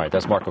 All right,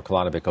 that's Marco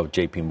Kolanovic of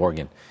J.P.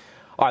 Morgan.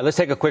 All right, let's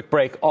take a quick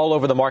break. All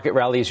over the market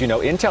rally, as you know,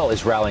 Intel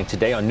is rallying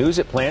today on news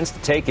it plans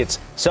to take its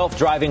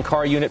self-driving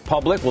car unit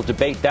public. We'll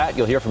debate that.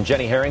 You'll hear from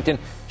Jenny Harrington.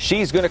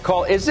 She's going to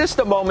call. Is this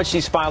the moment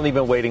she's finally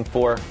been waiting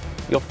for?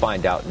 You'll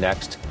find out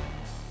next.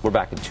 We're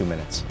back in 2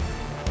 minutes.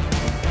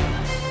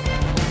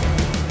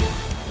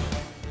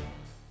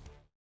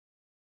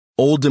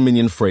 Old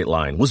Dominion Freight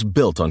Line was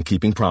built on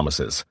keeping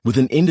promises. With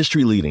an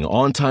industry-leading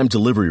on-time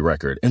delivery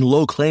record and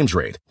low claims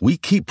rate, we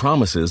keep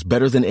promises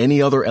better than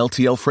any other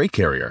LTL freight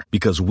carrier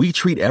because we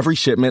treat every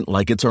shipment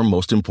like it's our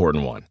most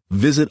important one.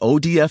 Visit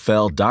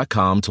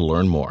odfl.com to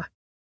learn more.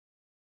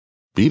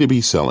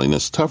 B2B selling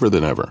is tougher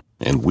than ever,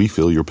 and we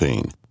feel your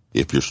pain.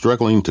 If you're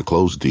struggling to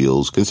close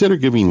deals, consider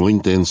giving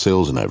LinkedIn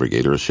Sales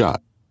Navigator a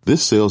shot.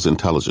 This sales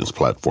intelligence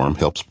platform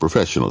helps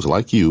professionals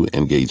like you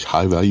engage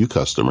high-value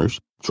customers,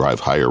 drive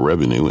higher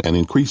revenue, and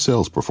increase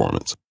sales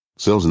performance.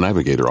 Sales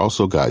Navigator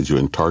also guides you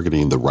in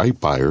targeting the right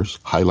buyers,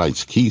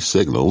 highlights key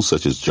signals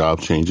such as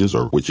job changes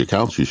or which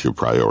accounts you should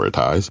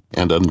prioritize,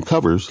 and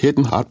uncovers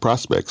hidden hot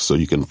prospects so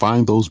you can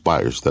find those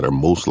buyers that are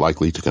most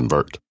likely to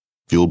convert.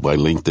 Fueled by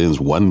LinkedIn's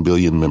 1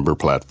 billion member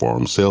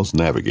platform, Sales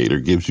Navigator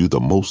gives you the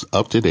most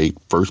up-to-date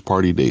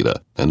first-party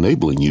data,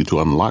 enabling you to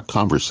unlock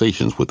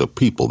conversations with the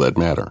people that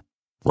matter.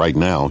 Right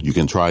now, you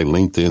can try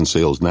LinkedIn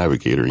Sales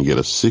Navigator and get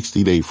a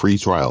 60-day free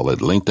trial at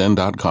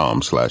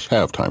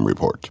linkedin.com/halftime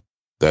report.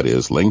 That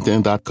is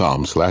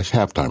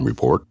linkedin.com/halftime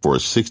report for a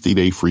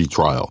 60-day free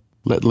trial.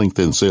 Let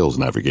LinkedIn Sales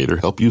Navigator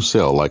help you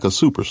sell like a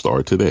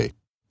superstar today.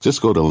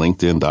 Just go to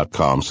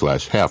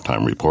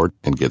linkedin.com/halftime report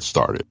and get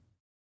started.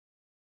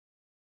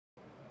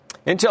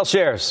 Intel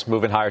shares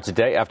moving higher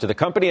today after the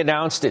company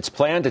announced its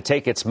plan to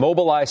take its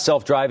Mobileye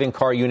self-driving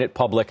car unit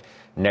public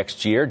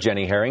next year.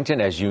 Jenny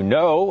Harrington, as you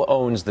know,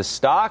 owns the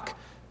stock,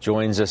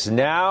 joins us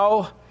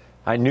now.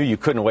 I knew you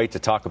couldn't wait to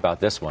talk about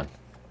this one.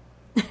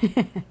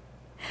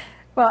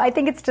 Well, I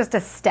think it's just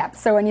a step.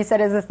 So when you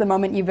said, is this the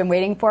moment you've been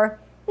waiting for?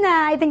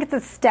 Nah, I think it's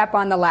a step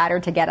on the ladder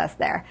to get us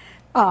there.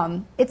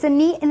 It's a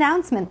neat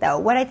announcement, though.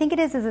 What I think it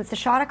is it's a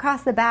shot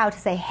across the bow to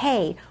say,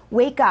 hey,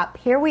 wake up.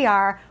 Here we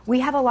are. We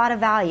have a lot of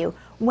value.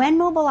 When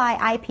Mobileye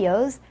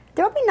IPOs,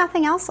 There will be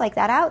nothing else like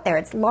that out there.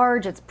 It's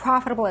large, it's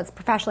profitable, it's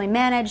professionally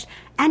managed,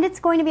 and it's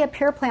going to be a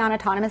pure play on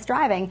autonomous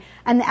driving.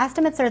 And the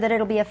estimates are that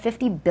it'll be a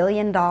 $50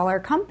 billion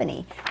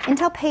company.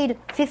 Intel paid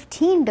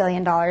 $15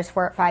 billion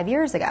for it 5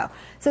 years ago.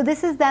 So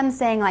this is them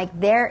saying, like,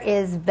 there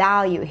is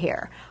value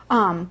here.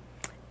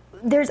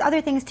 There's other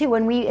things, too.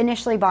 When we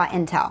initially bought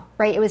Intel,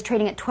 right, it was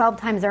trading at 12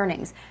 times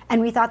earnings, and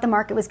we thought the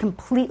market was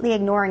completely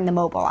ignoring the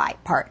Mobileye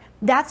part.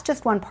 That's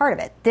just one part of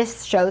it.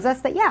 This shows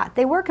us that, yeah,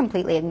 they were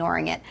completely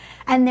ignoring it.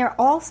 And they're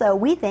also,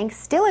 we think,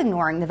 still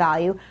ignoring the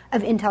value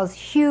of Intel's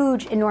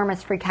huge,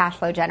 enormous free cash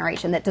flow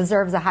generation that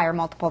deserves a higher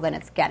multiple than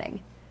it's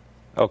getting.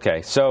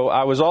 Okay, so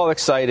I was all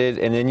excited,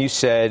 and then you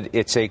said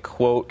it's a,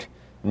 quote,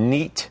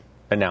 neat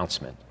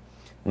announcement.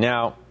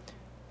 Now,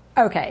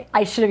 okay,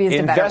 I should have used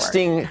a better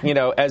word. You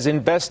know, as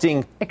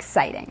investing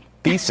exciting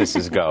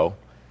theses go,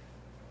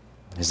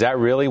 is that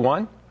really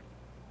one?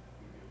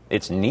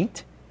 It's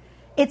neat?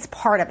 It's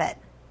part of it.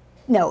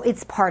 No,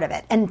 it's part of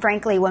it. And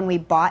frankly, when we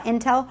bought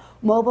Intel,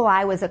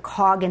 Mobileye was a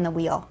cog in the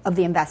wheel of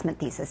the investment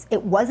thesis.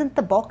 It wasn't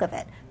the bulk of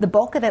it. The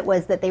bulk of it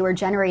was that they were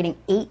generating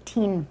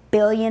 $18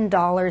 billion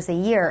a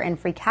year in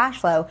free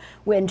cash flow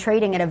when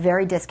trading at a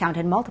very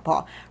discounted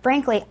multiple.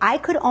 Frankly, I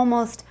could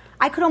almost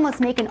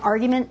make an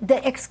argument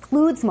that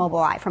excludes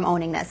Mobileye from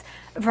owning this.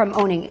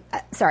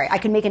 I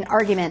could make an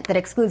argument that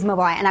excludes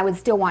Mobileye, and I would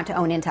still want to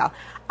own Intel.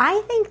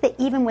 I think that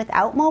even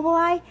without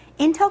Mobileye,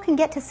 Intel can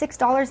get to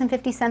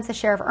 $6.50 a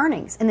share of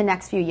earnings in the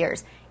next few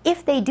years.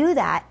 If they do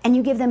that, and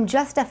you give them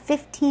just a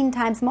 15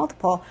 times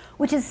multiple,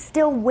 which is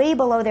still way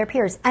below their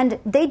peers, and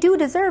they do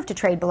deserve to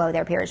trade below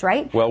their peers,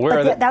 right? Well,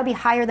 that would be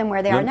higher than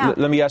where they are now.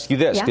 Let me ask you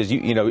this, because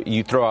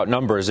you throw out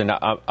numbers, and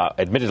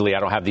admittedly, I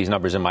don't have these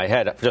numbers in my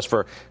head. Just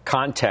for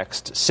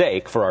context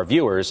sake, for our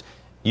viewers,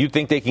 you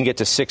think they can get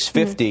to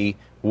 $6.50?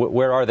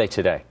 Where are they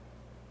today?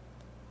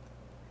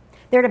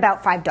 They're at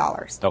about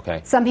 $5.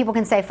 Okay. Some people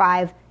can say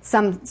 $5.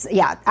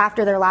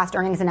 After their last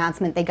earnings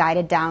announcement, they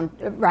guided down,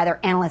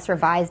 analysts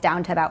revised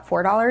down to about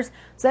 $4.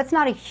 So that's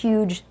not a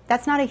huge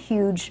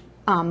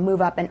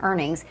move up in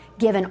earnings,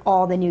 given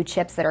all the new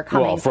chips that are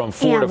coming. Well, from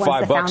 $4 to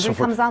 $5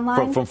 comes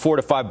online, from $4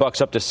 to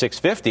 $5 up to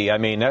 $6.50. I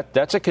mean,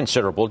 that's a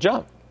considerable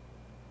jump.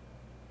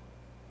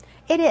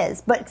 It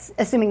is, but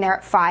assuming they're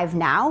at $5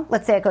 now,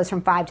 let's say it goes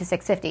from $5 to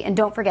 $6.50, and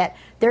don't forget,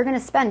 they're going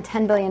to spend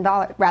 $10 billion.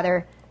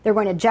 They're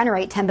going to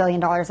generate $10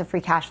 billion of free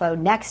cash flow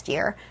next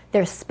year.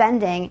 They're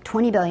spending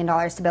 $20 billion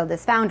to build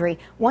this foundry.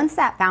 Once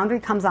that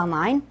foundry comes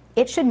online,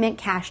 it should mint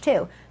cash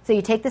too. So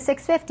you take the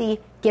 $6.50,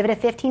 give it a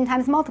 15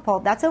 times multiple.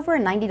 That's over a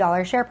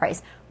 $90 share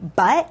price.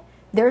 But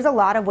there's a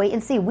lot of wait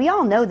and see. We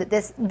all know that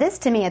this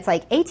to me, it's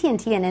like AT&T and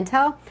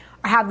Intel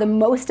have the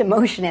most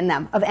emotion in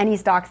them of any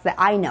stocks that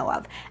I know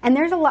of. And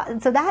there's a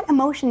lot, so that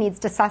emotion needs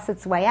to suss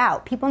its way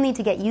out. People need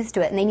to get used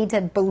to it, and they need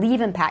to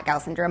believe in Pat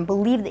Gelsinger and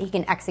believe that he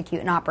can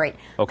execute and operate.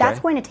 Okay. That's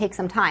going to take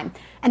some time.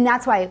 And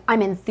that's why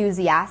I'm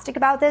enthusiastic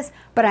about this,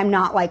 but I'm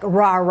not like,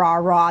 rah, rah,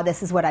 rah,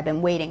 this is what I've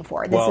been waiting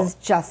for. This is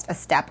just a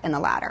step in the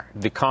ladder.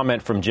 The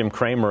comment from Jim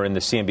Cramer in the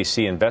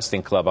CNBC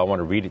Investing Club, I want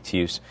to read it to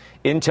you.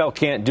 Intel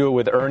can't do it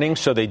with earnings,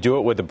 so they do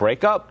it with a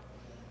breakup?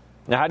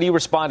 Now, how do you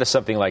respond to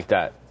something like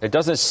that? It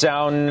doesn't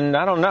sound,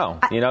 I don't know.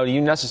 Do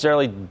you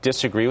necessarily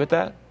disagree with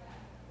that?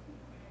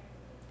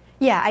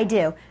 Yeah, I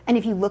do. And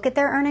if you look at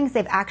their earnings,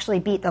 they've actually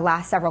beat the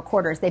last several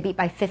quarters. They beat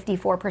by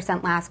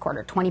 54% last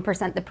quarter,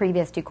 20% the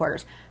previous 2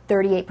 quarters,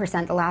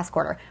 38% the last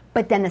quarter.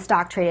 But then the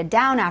stock traded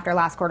down after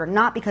last quarter,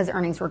 not because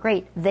earnings were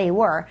great, they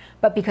were,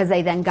 but because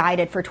they then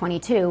guided for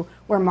 22,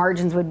 where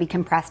margins would be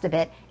compressed a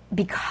bit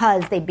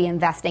because they'd be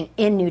investing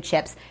in new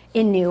chips,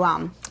 in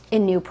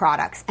new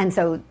products. And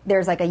so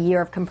there's like a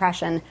year of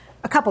compression,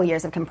 a couple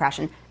years of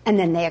compression, and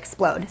then they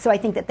explode. So I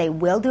think that they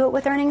will do it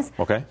with earnings.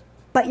 Okay.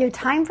 But your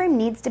time frame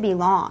needs to be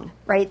long,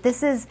 right?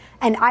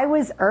 And I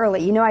was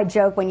early. I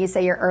joke when you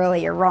say you're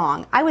early, you're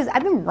wrong.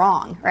 I've been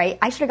wrong, right?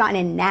 I should have gotten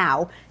in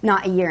now,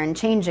 not a year and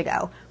change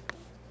ago.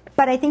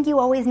 But I think you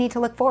always need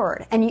to look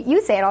forward. And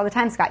you say it all the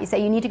time, Scott. You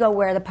say you need to go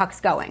where the puck's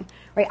going,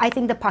 right? I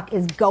think the puck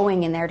is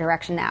going in their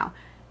direction now.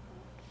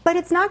 But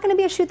it's not going to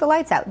be a shoot the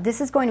lights out. This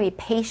is going to be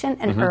patient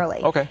and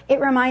early. Okay. It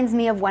reminds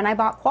me of when I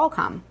bought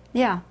Qualcomm.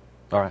 Yeah.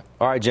 All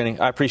right, Jenny.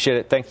 I appreciate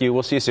it. Thank you.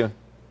 We'll see you soon.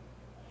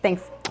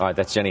 Thanks. All right,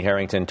 that's Jenny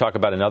Harrington. Talk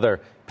about another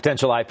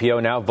potential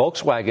IPO now.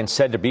 Volkswagen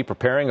said to be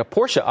preparing a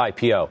Porsche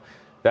IPO.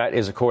 That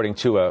is according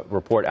to a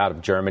report out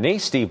of Germany.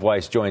 Steve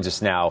Weiss joins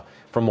us now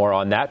for more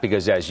on that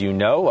because, as you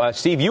know,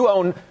 Steve, you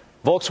own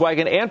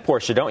Volkswagen and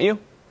Porsche, don't you?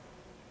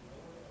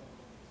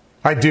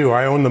 I do.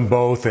 I own them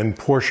both, and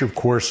Porsche, of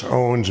course,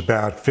 owns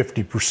about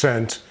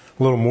 50%,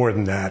 a little more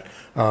than that,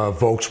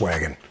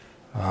 Volkswagen.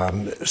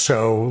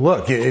 So,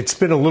 look, it's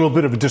been a little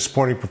bit of a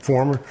disappointing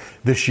performer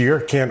this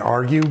year, can't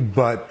argue,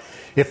 but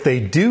if they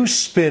do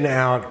spin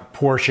out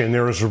Porsche, and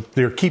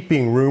there keep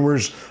being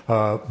rumors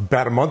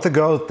about a month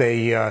ago that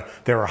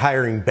they were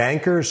hiring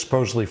bankers,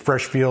 supposedly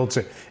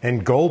Freshfields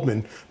and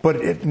Goldman, but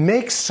it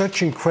makes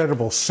such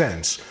incredible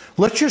sense.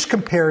 Let's just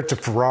compare it to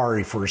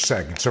Ferrari for a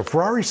second. So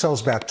Ferrari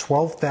sells about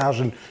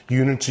 12,000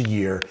 units a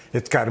year.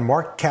 It's got a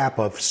market cap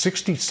of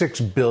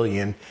 $66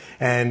 billion,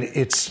 and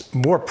it's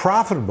more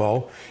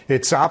profitable.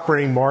 Its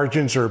operating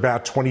margins are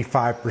about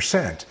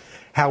 25%.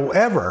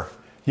 However,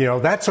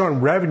 that's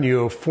on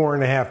revenue of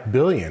 $4.5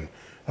 billion.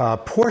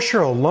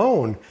 Porsche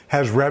alone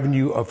has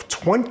revenue of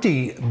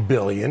 $20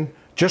 billion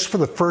just for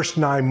the first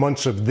 9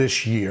 months of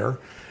this year.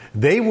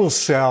 They will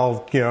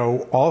sell,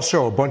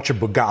 also a bunch of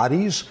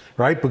Bugattis,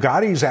 right?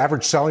 Bugatti's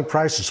average selling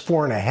price is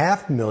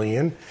 $4.5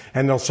 million,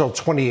 and they'll sell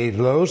 28 of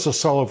those. They'll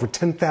sell over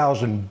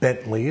 10,000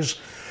 Bentleys.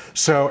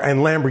 And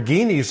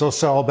Lamborghinis, they'll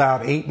sell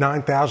about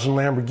 9,000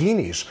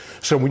 Lamborghinis.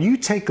 So when you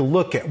take a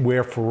look at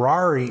where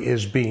Ferrari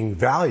is being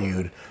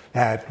valued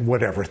at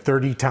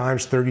 30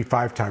 times,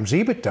 35 times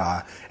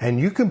EBITDA, and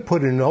you can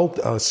put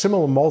a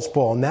similar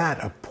multiple on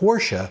that of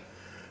Porsche,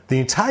 the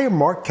entire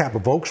market cap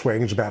of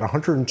Volkswagen is about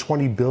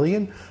 $120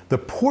 billion. The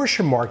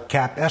Porsche market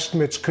cap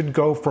estimates could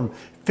go from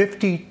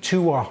 $50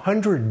 to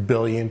 $100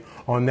 billion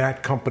on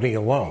that company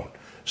alone.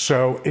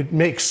 So it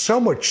makes so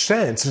much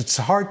sense. It's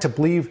hard to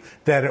believe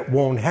that it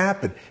won't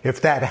happen.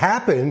 If that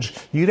happens,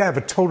 you'd have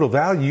a total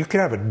value. You could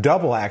have a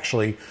double,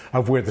 actually,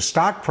 of where the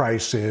stock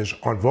price is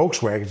on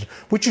Volkswagen,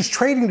 which is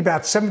trading at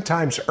about 7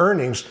 times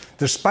earnings,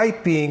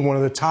 despite being one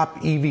of the top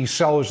EV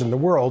sellers in the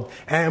world,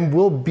 and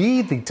will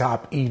be the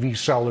top EV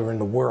seller in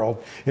the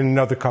world in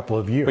another couple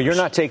of years. But you're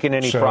not taking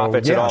any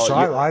profits at all. So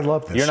I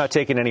love this. You're not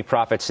taking any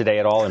profits today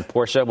at all in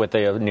Porsche with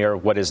a near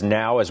what is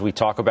now, as we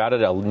talk about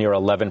it, a near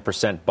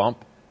 11%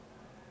 bump?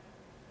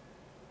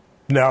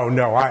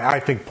 No. I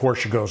think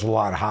Porsche goes a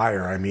lot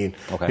higher. I mean,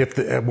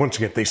 once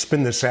again, if they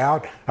spin this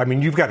out,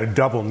 you've got to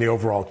double in the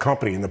overall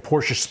company. And the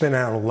Porsche spin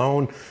out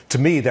alone, to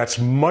me, that's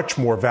much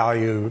more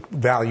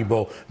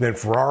valuable than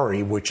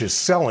Ferrari, which is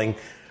selling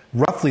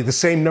roughly the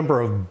same number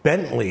of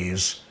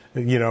Bentleys,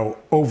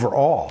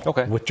 overall,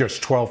 with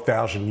just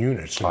 12,000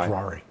 units in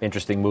Ferrari.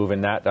 Interesting move in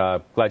that.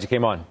 Glad you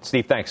came on.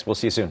 Steve, thanks. We'll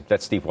see you soon.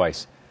 That's Steve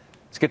Weiss.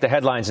 Let's get the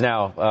headlines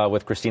now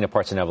with Christina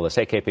Partsinevelos.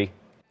 Hey, KP.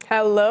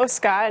 Hello,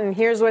 Scott, and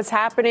here's what's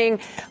happening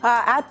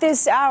at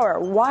this hour.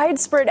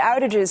 Widespread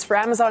outages for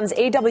Amazon's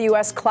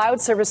AWS cloud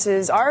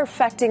services are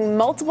affecting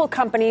multiple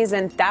companies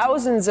and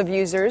thousands of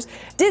users.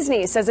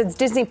 Disney says its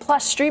Disney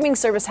Plus streaming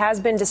service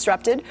has been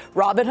disrupted.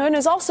 Robinhood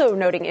is also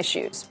noting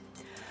issues.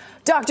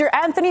 Dr.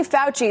 Anthony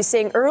Fauci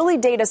saying early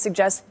data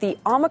suggests the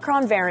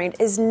Omicron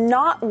variant is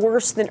not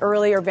worse than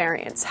earlier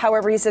variants.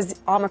 However, he says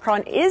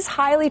Omicron is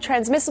highly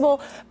transmissible,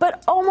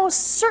 but almost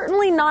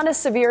certainly not as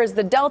severe as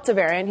the Delta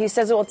variant. He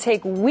says it will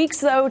take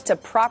weeks, though, to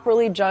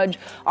properly judge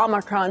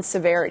Omicron's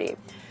severity.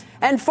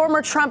 And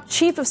former Trump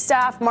chief of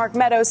staff Mark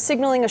Meadows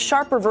signaling a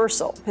sharp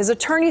reversal. His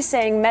attorney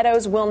saying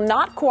Meadows will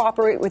not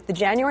cooperate with the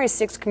January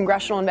 6th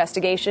congressional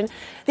investigation.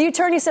 The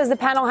attorney says the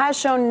panel has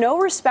shown no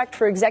respect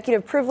for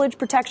executive privilege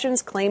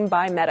protections claimed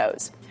by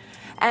Meadows.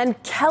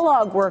 And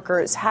Kellogg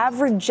workers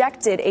have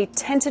rejected a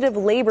tentative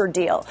labor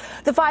deal.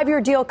 The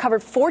 5-year deal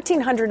covered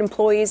 1,400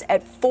 employees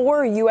at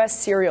 4 U.S.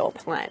 cereal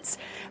plants.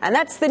 And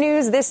that's the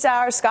news this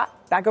hour.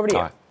 Scott, back over to you.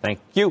 All right, thank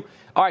you.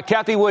 All right,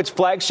 Cathie Wood's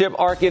flagship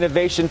ARK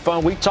Innovation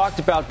Fund. We talked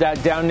about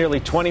that, down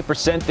nearly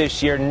 20%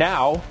 this year.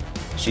 Now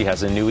she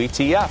has a new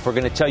ETF. We're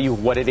going to tell you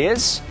what it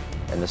is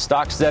and the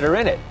stocks that are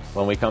in it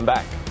when we come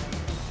back.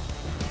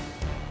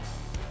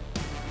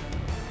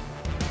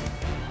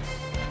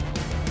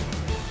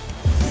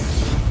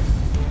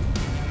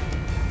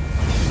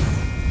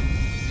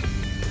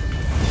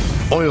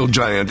 Oil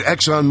giant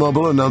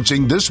ExxonMobil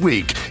announcing this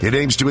week it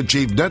aims to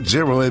achieve net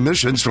zero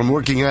emissions from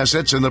working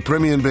assets in the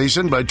Permian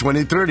Basin by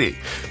 2030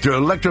 through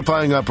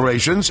electrifying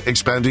operations,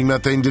 expanding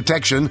methane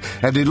detection,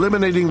 and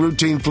eliminating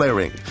routine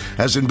flaring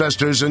as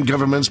investors and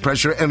governments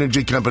pressure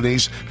energy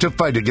companies to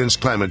fight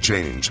against climate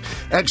change.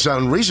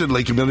 Exxon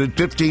recently committed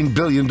 $15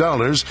 billion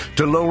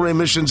to lower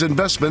emissions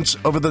investments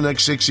over the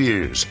next 6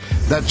 years.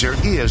 That's your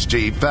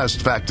ESG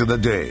Fast Fact of the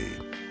Day.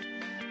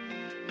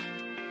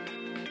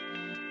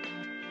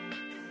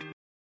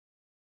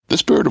 The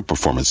spirit of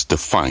performance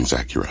defines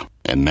Acura,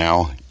 and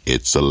now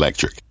it's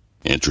electric.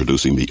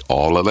 Introducing the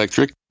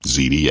all-electric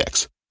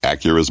ZDX,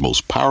 Acura's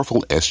most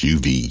powerful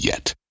SUV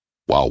yet.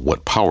 While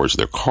what powers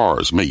their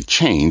cars may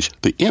change,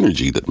 the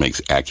energy that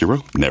makes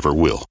Acura never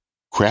will.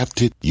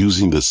 Crafted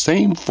using the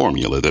same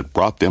formula that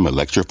brought them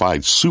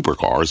electrified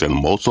supercars and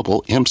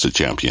multiple IMSA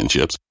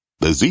championships,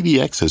 the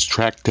ZDX has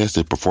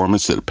track-tested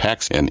performance that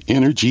packs an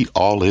energy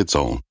all its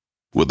own.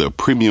 With a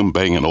premium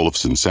Bang &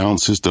 Olufsen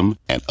sound system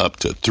and up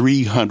to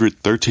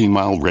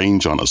 313-mile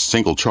range on a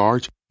single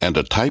charge, and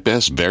a Type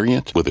S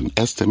variant with an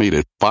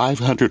estimated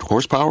 500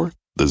 horsepower,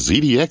 the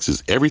ZDX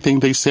is everything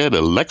they said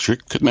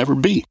electric could never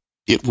be.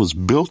 It was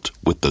built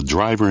with the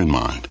driver in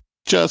mind,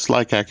 just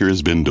like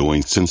Acura's been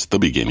doing since the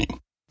beginning.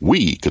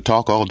 We could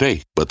talk all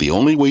day, but the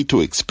only way to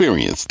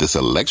experience this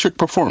electric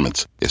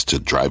performance is to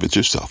drive it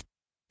yourself.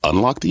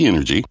 Unlock the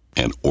energy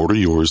and order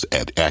yours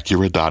at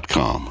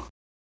Acura.com.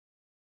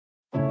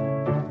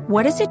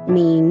 What does it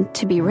mean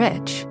to be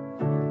rich?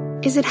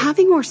 Is it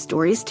having more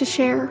stories to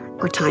share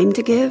or time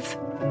to give?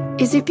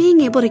 Is it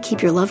being able to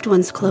keep your loved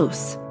ones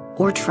close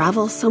or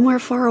travel somewhere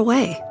far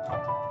away?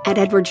 At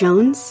Edward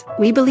Jones,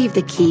 we believe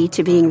the key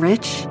to being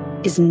rich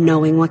is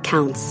knowing what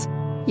counts.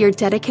 Your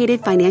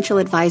dedicated financial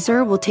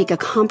advisor will take a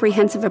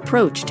comprehensive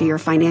approach to your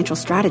financial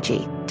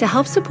strategy to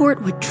help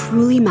support what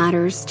truly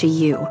matters to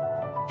you.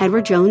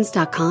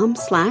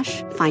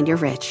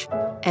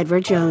 EdwardJones.com/findyourrich.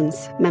 Edward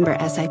Jones, member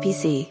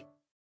SIPC.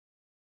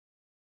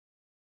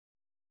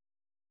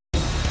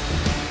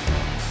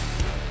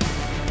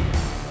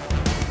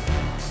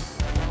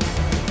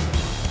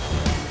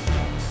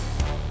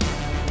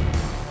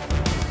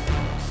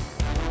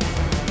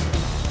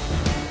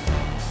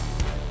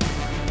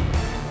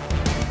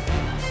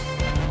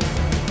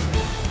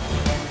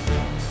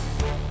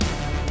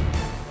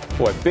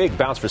 Boy, big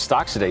bounce for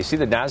stocks today. You see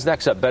the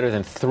Nasdaq's up better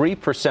than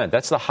 3%.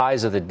 That's the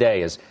highs of the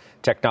day as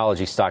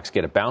technology stocks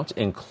get a bounce,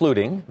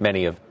 including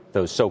many of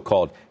those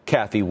so-called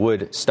Cathie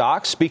Wood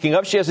stocks. Speaking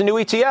of, she has a new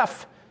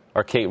ETF.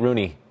 Our Kate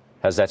Rooney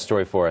has that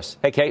story for us.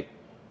 Hey, Kate.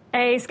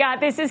 Hey,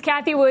 Scott. This is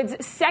Cathie Wood's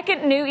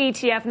second new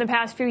ETF in the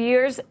past few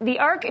years, the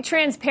ARK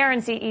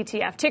Transparency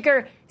ETF,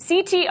 ticker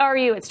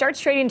CTRU. It starts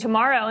trading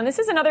tomorrow, and this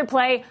is another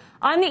play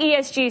on the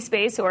ESG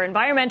space, or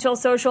environmental,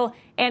 social,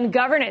 and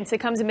governance. It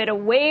comes amid a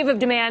wave of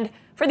demand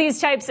for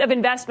these types of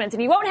investments.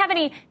 And you won't have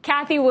any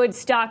Cathie Wood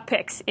stock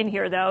picks in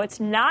here, though.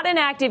 It's not an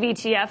active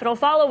ETF. It'll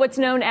follow what's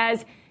known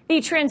as the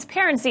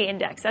Transparency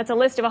Index. That's a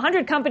list of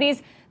 100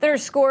 companies that are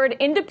scored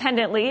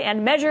independently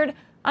and measured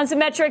on some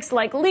metrics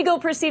like legal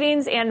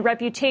proceedings and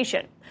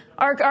reputation.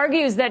 ARK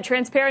argues that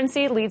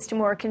transparency leads to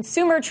more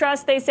consumer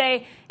trust, they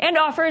say, and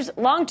offers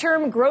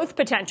long-term growth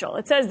potential.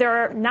 It says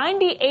there are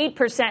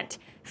 98%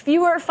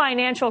 fewer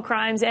financial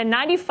crimes and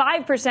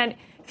 95%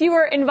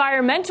 fewer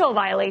environmental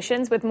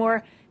violations with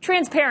more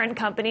transparent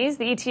companies.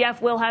 The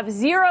ETF will have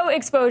zero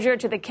exposure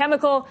to the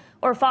chemical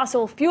or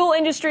fossil fuel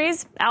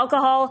industries.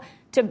 Alcohol,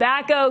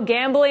 tobacco,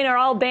 gambling are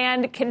all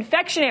banned.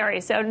 Confectionery,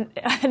 so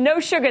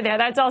no sugar there,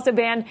 that's also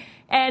banned.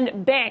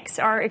 And banks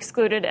are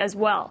excluded as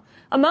well.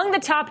 Among the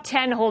top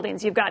 10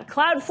 holdings, you've got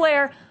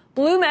Cloudflare,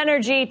 Bloom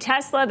Energy,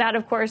 Tesla, that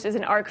of course is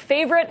an ARK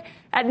favorite.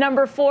 At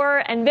number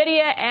 4,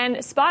 NVIDIA and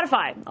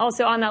Spotify,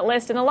 also on that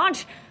list. And the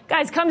launch,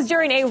 guys, comes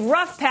during a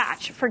rough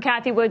patch for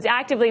Cathie Wood's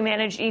actively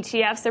managed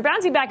ETFs. They're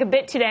bouncing back a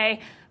bit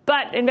today,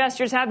 but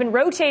investors have been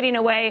rotating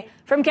away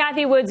from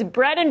Cathie Wood's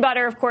bread and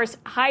butter, of course,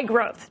 high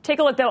growth. Take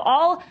a look, though.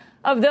 All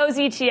of those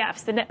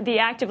ETFs, the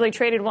actively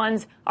traded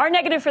ones, are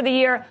negative for the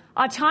year.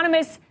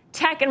 Autonomous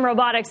tech and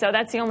robotics, though,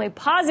 that's the only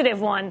positive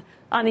one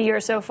on the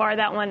year so far.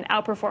 That one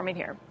outperforming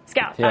here.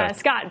 Scott,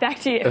 back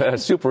to you.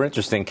 Super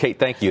interesting. Kate,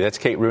 thank you. That's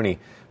Kate Rooney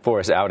for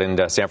us out in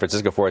San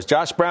Francisco for us.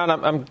 Josh Brown,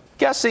 I'm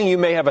guessing you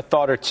may have a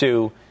thought or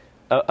two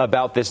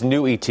about this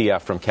new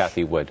ETF from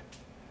Cathie Wood.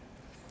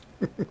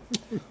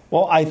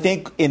 Well, I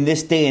think in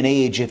this day and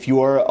age, if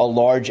you're a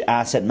large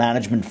asset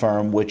management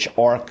firm, which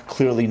ARK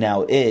clearly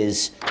now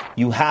is,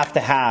 you have to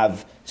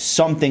have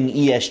something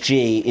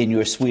ESG in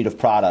your suite of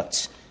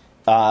products.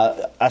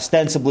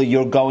 Ostensibly,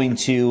 you're going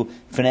to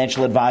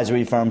financial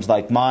advisory firms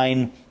like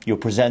mine. You're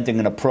presenting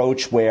an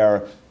approach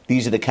where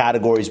these are the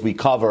categories we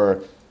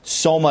cover.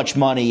 So much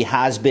money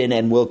has been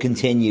and will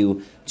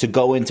continue to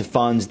go into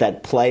funds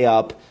that play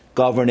up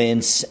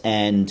governance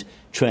and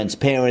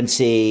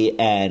transparency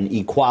and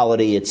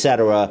equality, et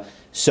cetera.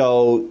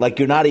 So,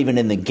 you're not even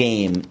in the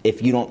game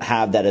if you don't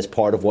have that as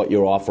part of what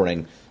you're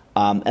offering.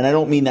 And I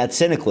don't mean that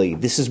cynically.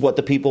 This is what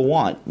the people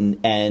want.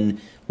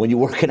 And when you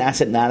work in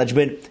asset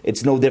management,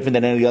 it's no different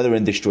than any other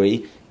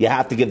industry. You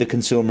have to give the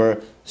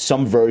consumer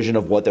some version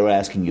of what they're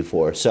asking you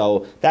for.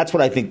 So that's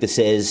what I think this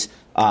is.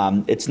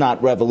 It's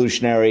not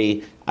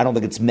revolutionary. I don't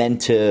think it's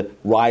meant to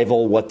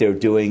rival what they're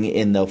doing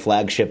in the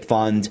flagship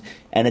fund.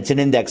 And it's an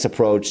index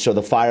approach, so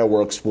the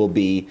fireworks will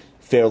be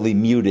fairly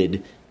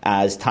muted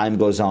as time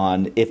goes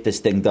on if this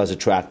thing does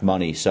attract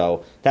money.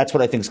 So that's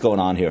what I think is going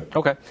on here.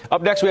 Okay.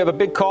 Up next, we have a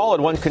big call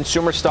on one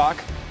consumer stock.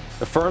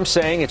 The firm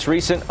saying its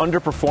recent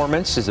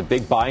underperformance is a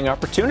big buying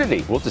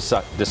opportunity. We'll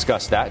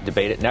discuss that,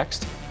 debate it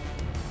next.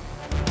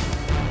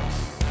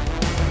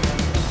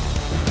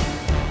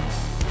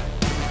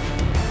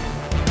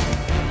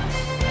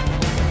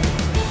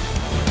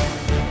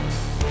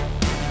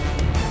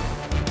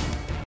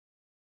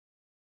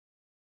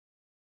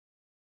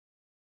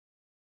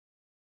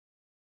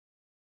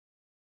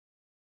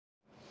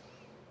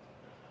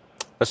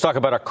 Let's talk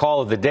about our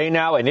call of the day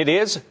now, and it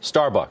is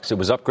Starbucks. It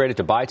was upgraded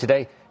to buy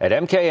today at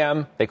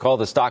MKM. They call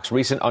the stock's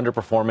recent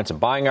underperformance a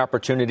buying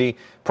opportunity.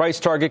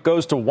 Price target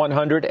goes to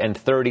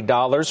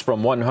 $130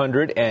 from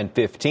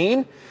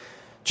 $115.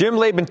 Jim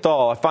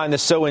Lebenthal, I find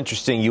this so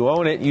interesting. You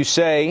own it. You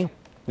say,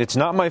 it's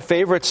not my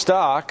favorite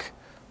stock,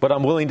 but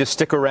I'm willing to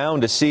stick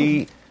around to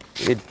see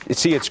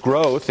its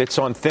growth. It's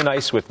on thin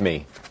ice with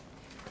me.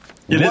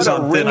 What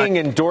a ringing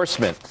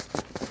endorsement.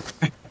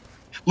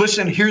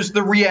 Listen, here's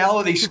the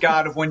reality,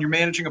 Scott, of when you're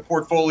managing a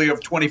portfolio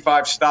of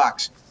 25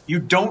 stocks. You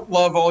don't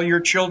love all your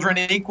children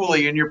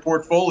equally in your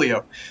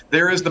portfolio.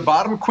 There is the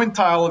bottom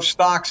quintile of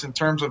stocks in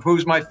terms of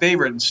who's my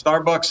favorite, and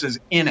Starbucks is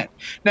in it.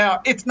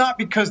 Now, it's not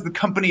because the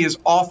company is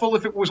awful.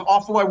 If it was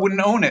awful, I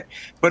wouldn't own it.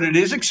 But it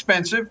is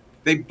expensive.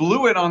 They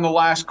blew it on the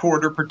last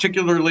quarter,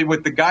 particularly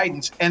with the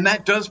guidance, and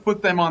that does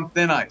put them on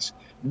thin ice.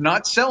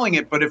 Not selling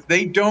it, but if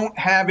they don't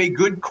have a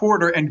good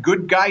quarter and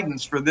good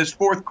guidance for this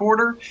fourth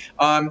quarter,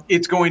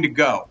 it's going to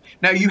go.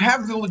 Now, you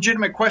have the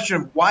legitimate question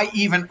of why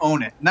even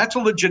own it? And that's a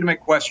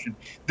legitimate question.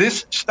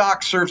 This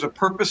stock serves a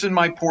purpose in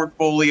my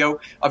portfolio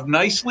of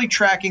nicely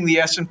tracking the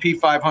S&P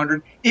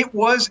 500. It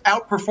was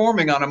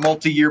outperforming on a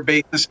multi-year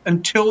basis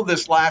until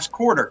this last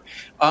quarter.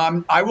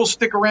 I will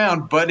stick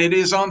around, but it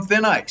is on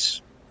thin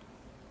ice.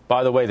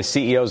 By the way, the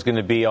CEO is going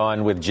to be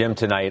on with Jim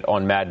tonight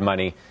on Mad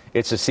Money.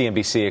 It's a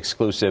CNBC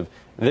exclusive.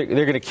 They're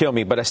going to kill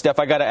me. But, Steph,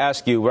 I got to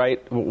ask you,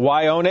 right,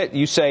 why own it?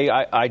 You say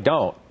I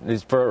don't.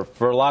 It's for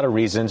a lot of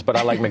reasons, but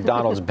I like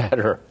McDonald's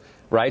better,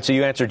 right? So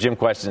you answered Jim's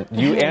question.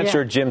 You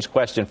answered Jim's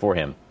question for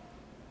him.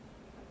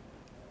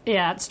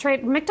 Yeah,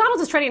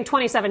 McDonald's is trading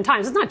 27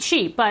 times. It's not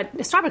cheap, but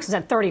Starbucks is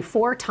at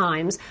 34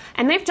 times.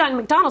 And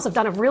McDonald's have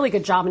done a really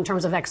good job in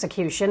terms of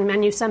execution,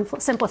 menu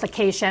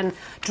simplification,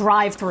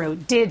 drive-through,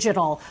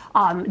 digital,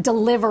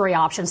 delivery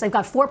options. They've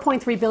got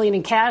 $4.3 billion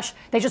in cash.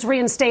 They just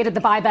reinstated the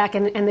buyback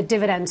and the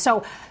dividend.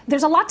 So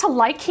there's a lot to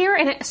like here,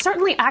 and it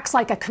certainly acts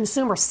like a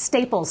consumer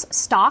staples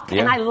stock.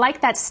 Yeah. And I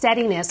like that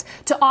steadiness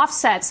to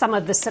offset some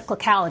of the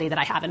cyclicality that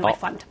I have in my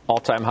fund.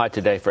 All-time high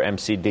today for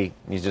MCD.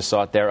 You just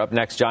saw it there. Up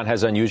next, John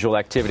has unusual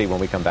activity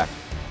when we come back.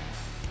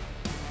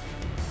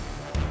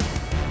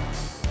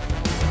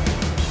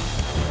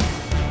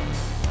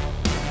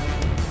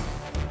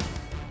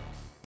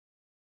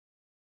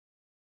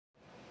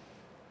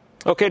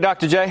 Okay,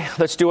 Dr. J,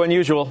 let's do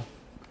unusual.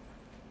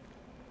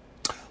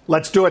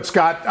 Let's do it,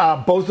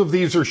 Scott. Both of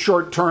these are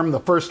short term.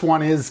 The first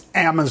one is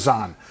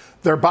Amazon.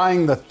 They're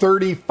buying the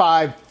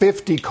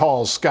 35.50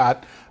 calls,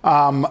 Scott,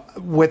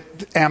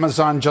 with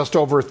Amazon just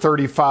over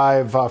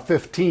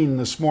 35.15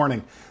 this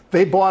morning.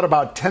 They bought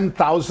about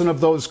 10,000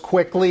 of those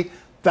quickly.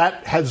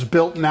 That has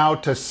built now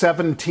to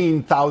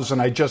 17,000.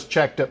 I just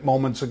checked it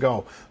moments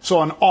ago.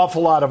 So an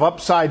awful lot of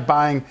upside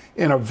buying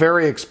in a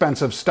very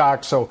expensive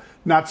stock. So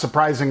not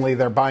surprisingly,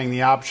 they're buying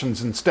the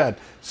options instead.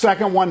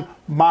 Second one,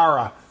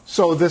 Mara.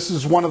 So this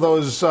is one of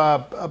those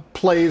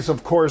plays,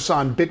 of course,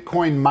 on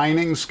Bitcoin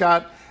mining,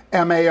 Scott.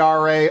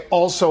 MARA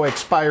also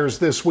expires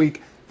this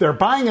week. They're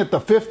buying at the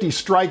 50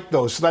 strike,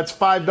 though, so that's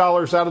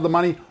 $5 out of the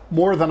money,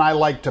 more than I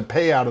like to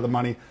pay out of the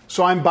money.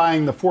 So I'm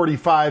buying the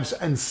 45s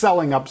and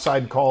selling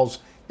upside calls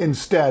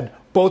instead.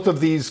 Both of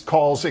these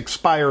calls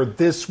expire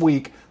this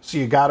week, so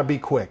you got to be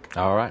quick.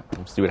 All right,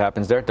 let's see what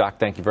happens there. Doc,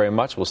 thank you very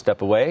much. We'll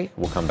step away.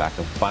 We'll come back,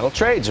 and final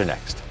trades are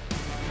next.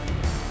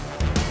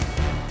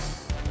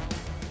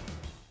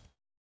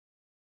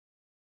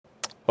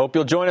 Hope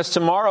you'll join us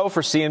tomorrow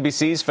for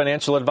CNBC's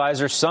Financial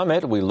Advisor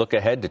Summit. We look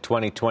ahead to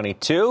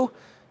 2022.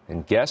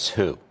 And guess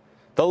who?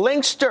 The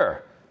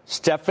Linkster.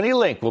 Stephanie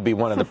Link will be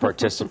one of the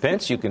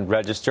participants. You can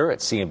register at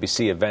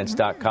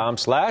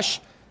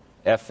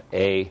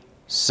cnbcevents.com/FA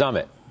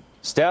Summit.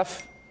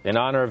 Steph, in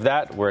honor of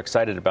that, we're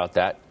excited about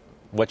that.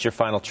 What's your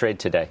final trade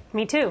today?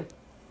 Me too.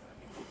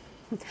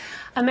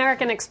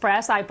 American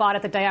Express, I bought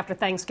it the day after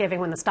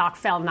Thanksgiving when the stock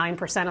fell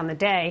 9% on the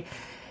day.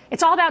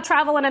 It's all about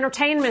travel and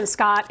entertainment,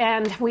 Scott,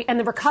 and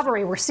the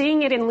recovery. We're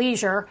seeing it in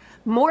leisure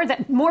more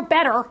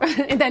better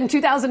than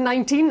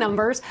 2019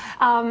 numbers,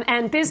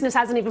 and business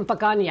hasn't even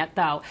begun yet,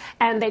 though.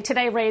 And they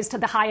today raised to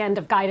the high end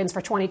of guidance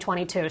for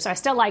 2022. So I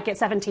still like it.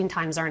 17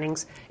 times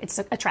earnings. It's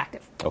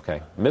attractive.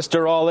 Okay,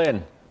 Mr. All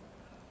In.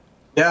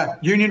 Yeah,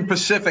 Union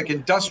Pacific.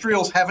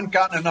 Industrials haven't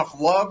gotten enough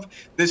love.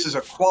 This is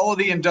a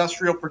quality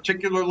industrial,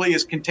 particularly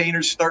as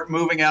containers start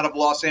moving out of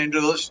Los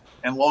Angeles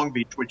and Long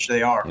Beach, which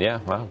they are.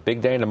 Yeah, well,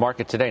 big day in the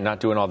market today, not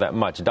doing all that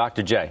much.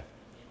 Dr. J.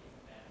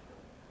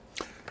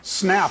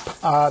 Snap.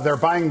 They're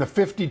buying the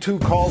 52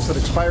 calls that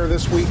expire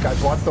this week. I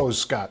bought those,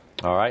 Scott.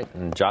 All right,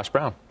 and Josh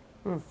Brown.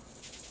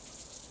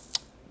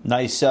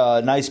 Nice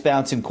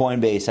bounce in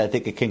Coinbase. I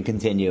think it can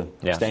continue.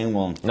 Yeah. Staying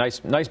long. Nice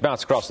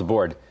bounce across the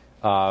board.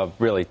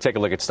 Really, take a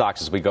look at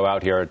stocks as we go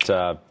out here. It's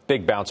a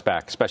big bounce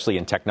back, especially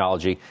in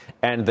technology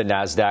and the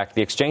NASDAQ.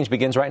 The exchange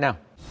begins right now.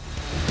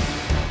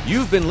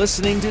 You've been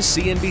listening to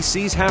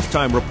CNBC's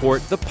Halftime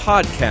Report, the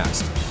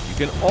podcast.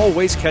 You can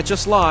always catch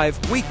us live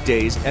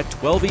weekdays at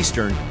 12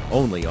 Eastern,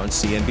 only on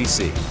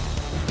CNBC.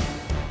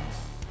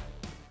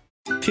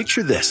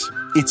 Picture this.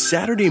 It's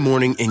Saturday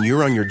morning and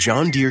you're on your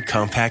John Deere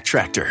compact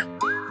tractor.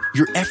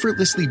 You're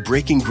effortlessly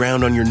breaking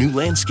ground on your new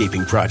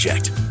landscaping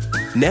project.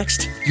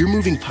 Next, you're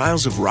moving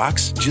piles of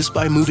rocks just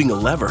by moving a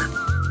lever.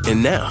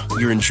 And now,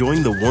 you're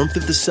enjoying the warmth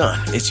of the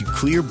sun as you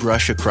clear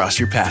brush across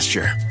your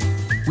pasture.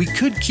 We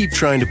could keep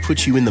trying to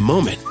put you in the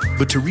moment,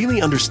 but to really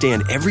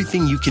understand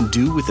everything you can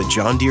do with a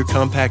John Deere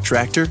compact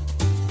tractor,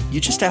 you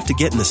just have to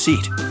get in the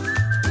seat.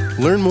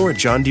 Learn more at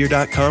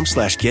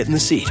johndeere.com/get in the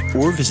seat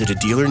or visit a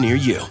dealer near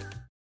you.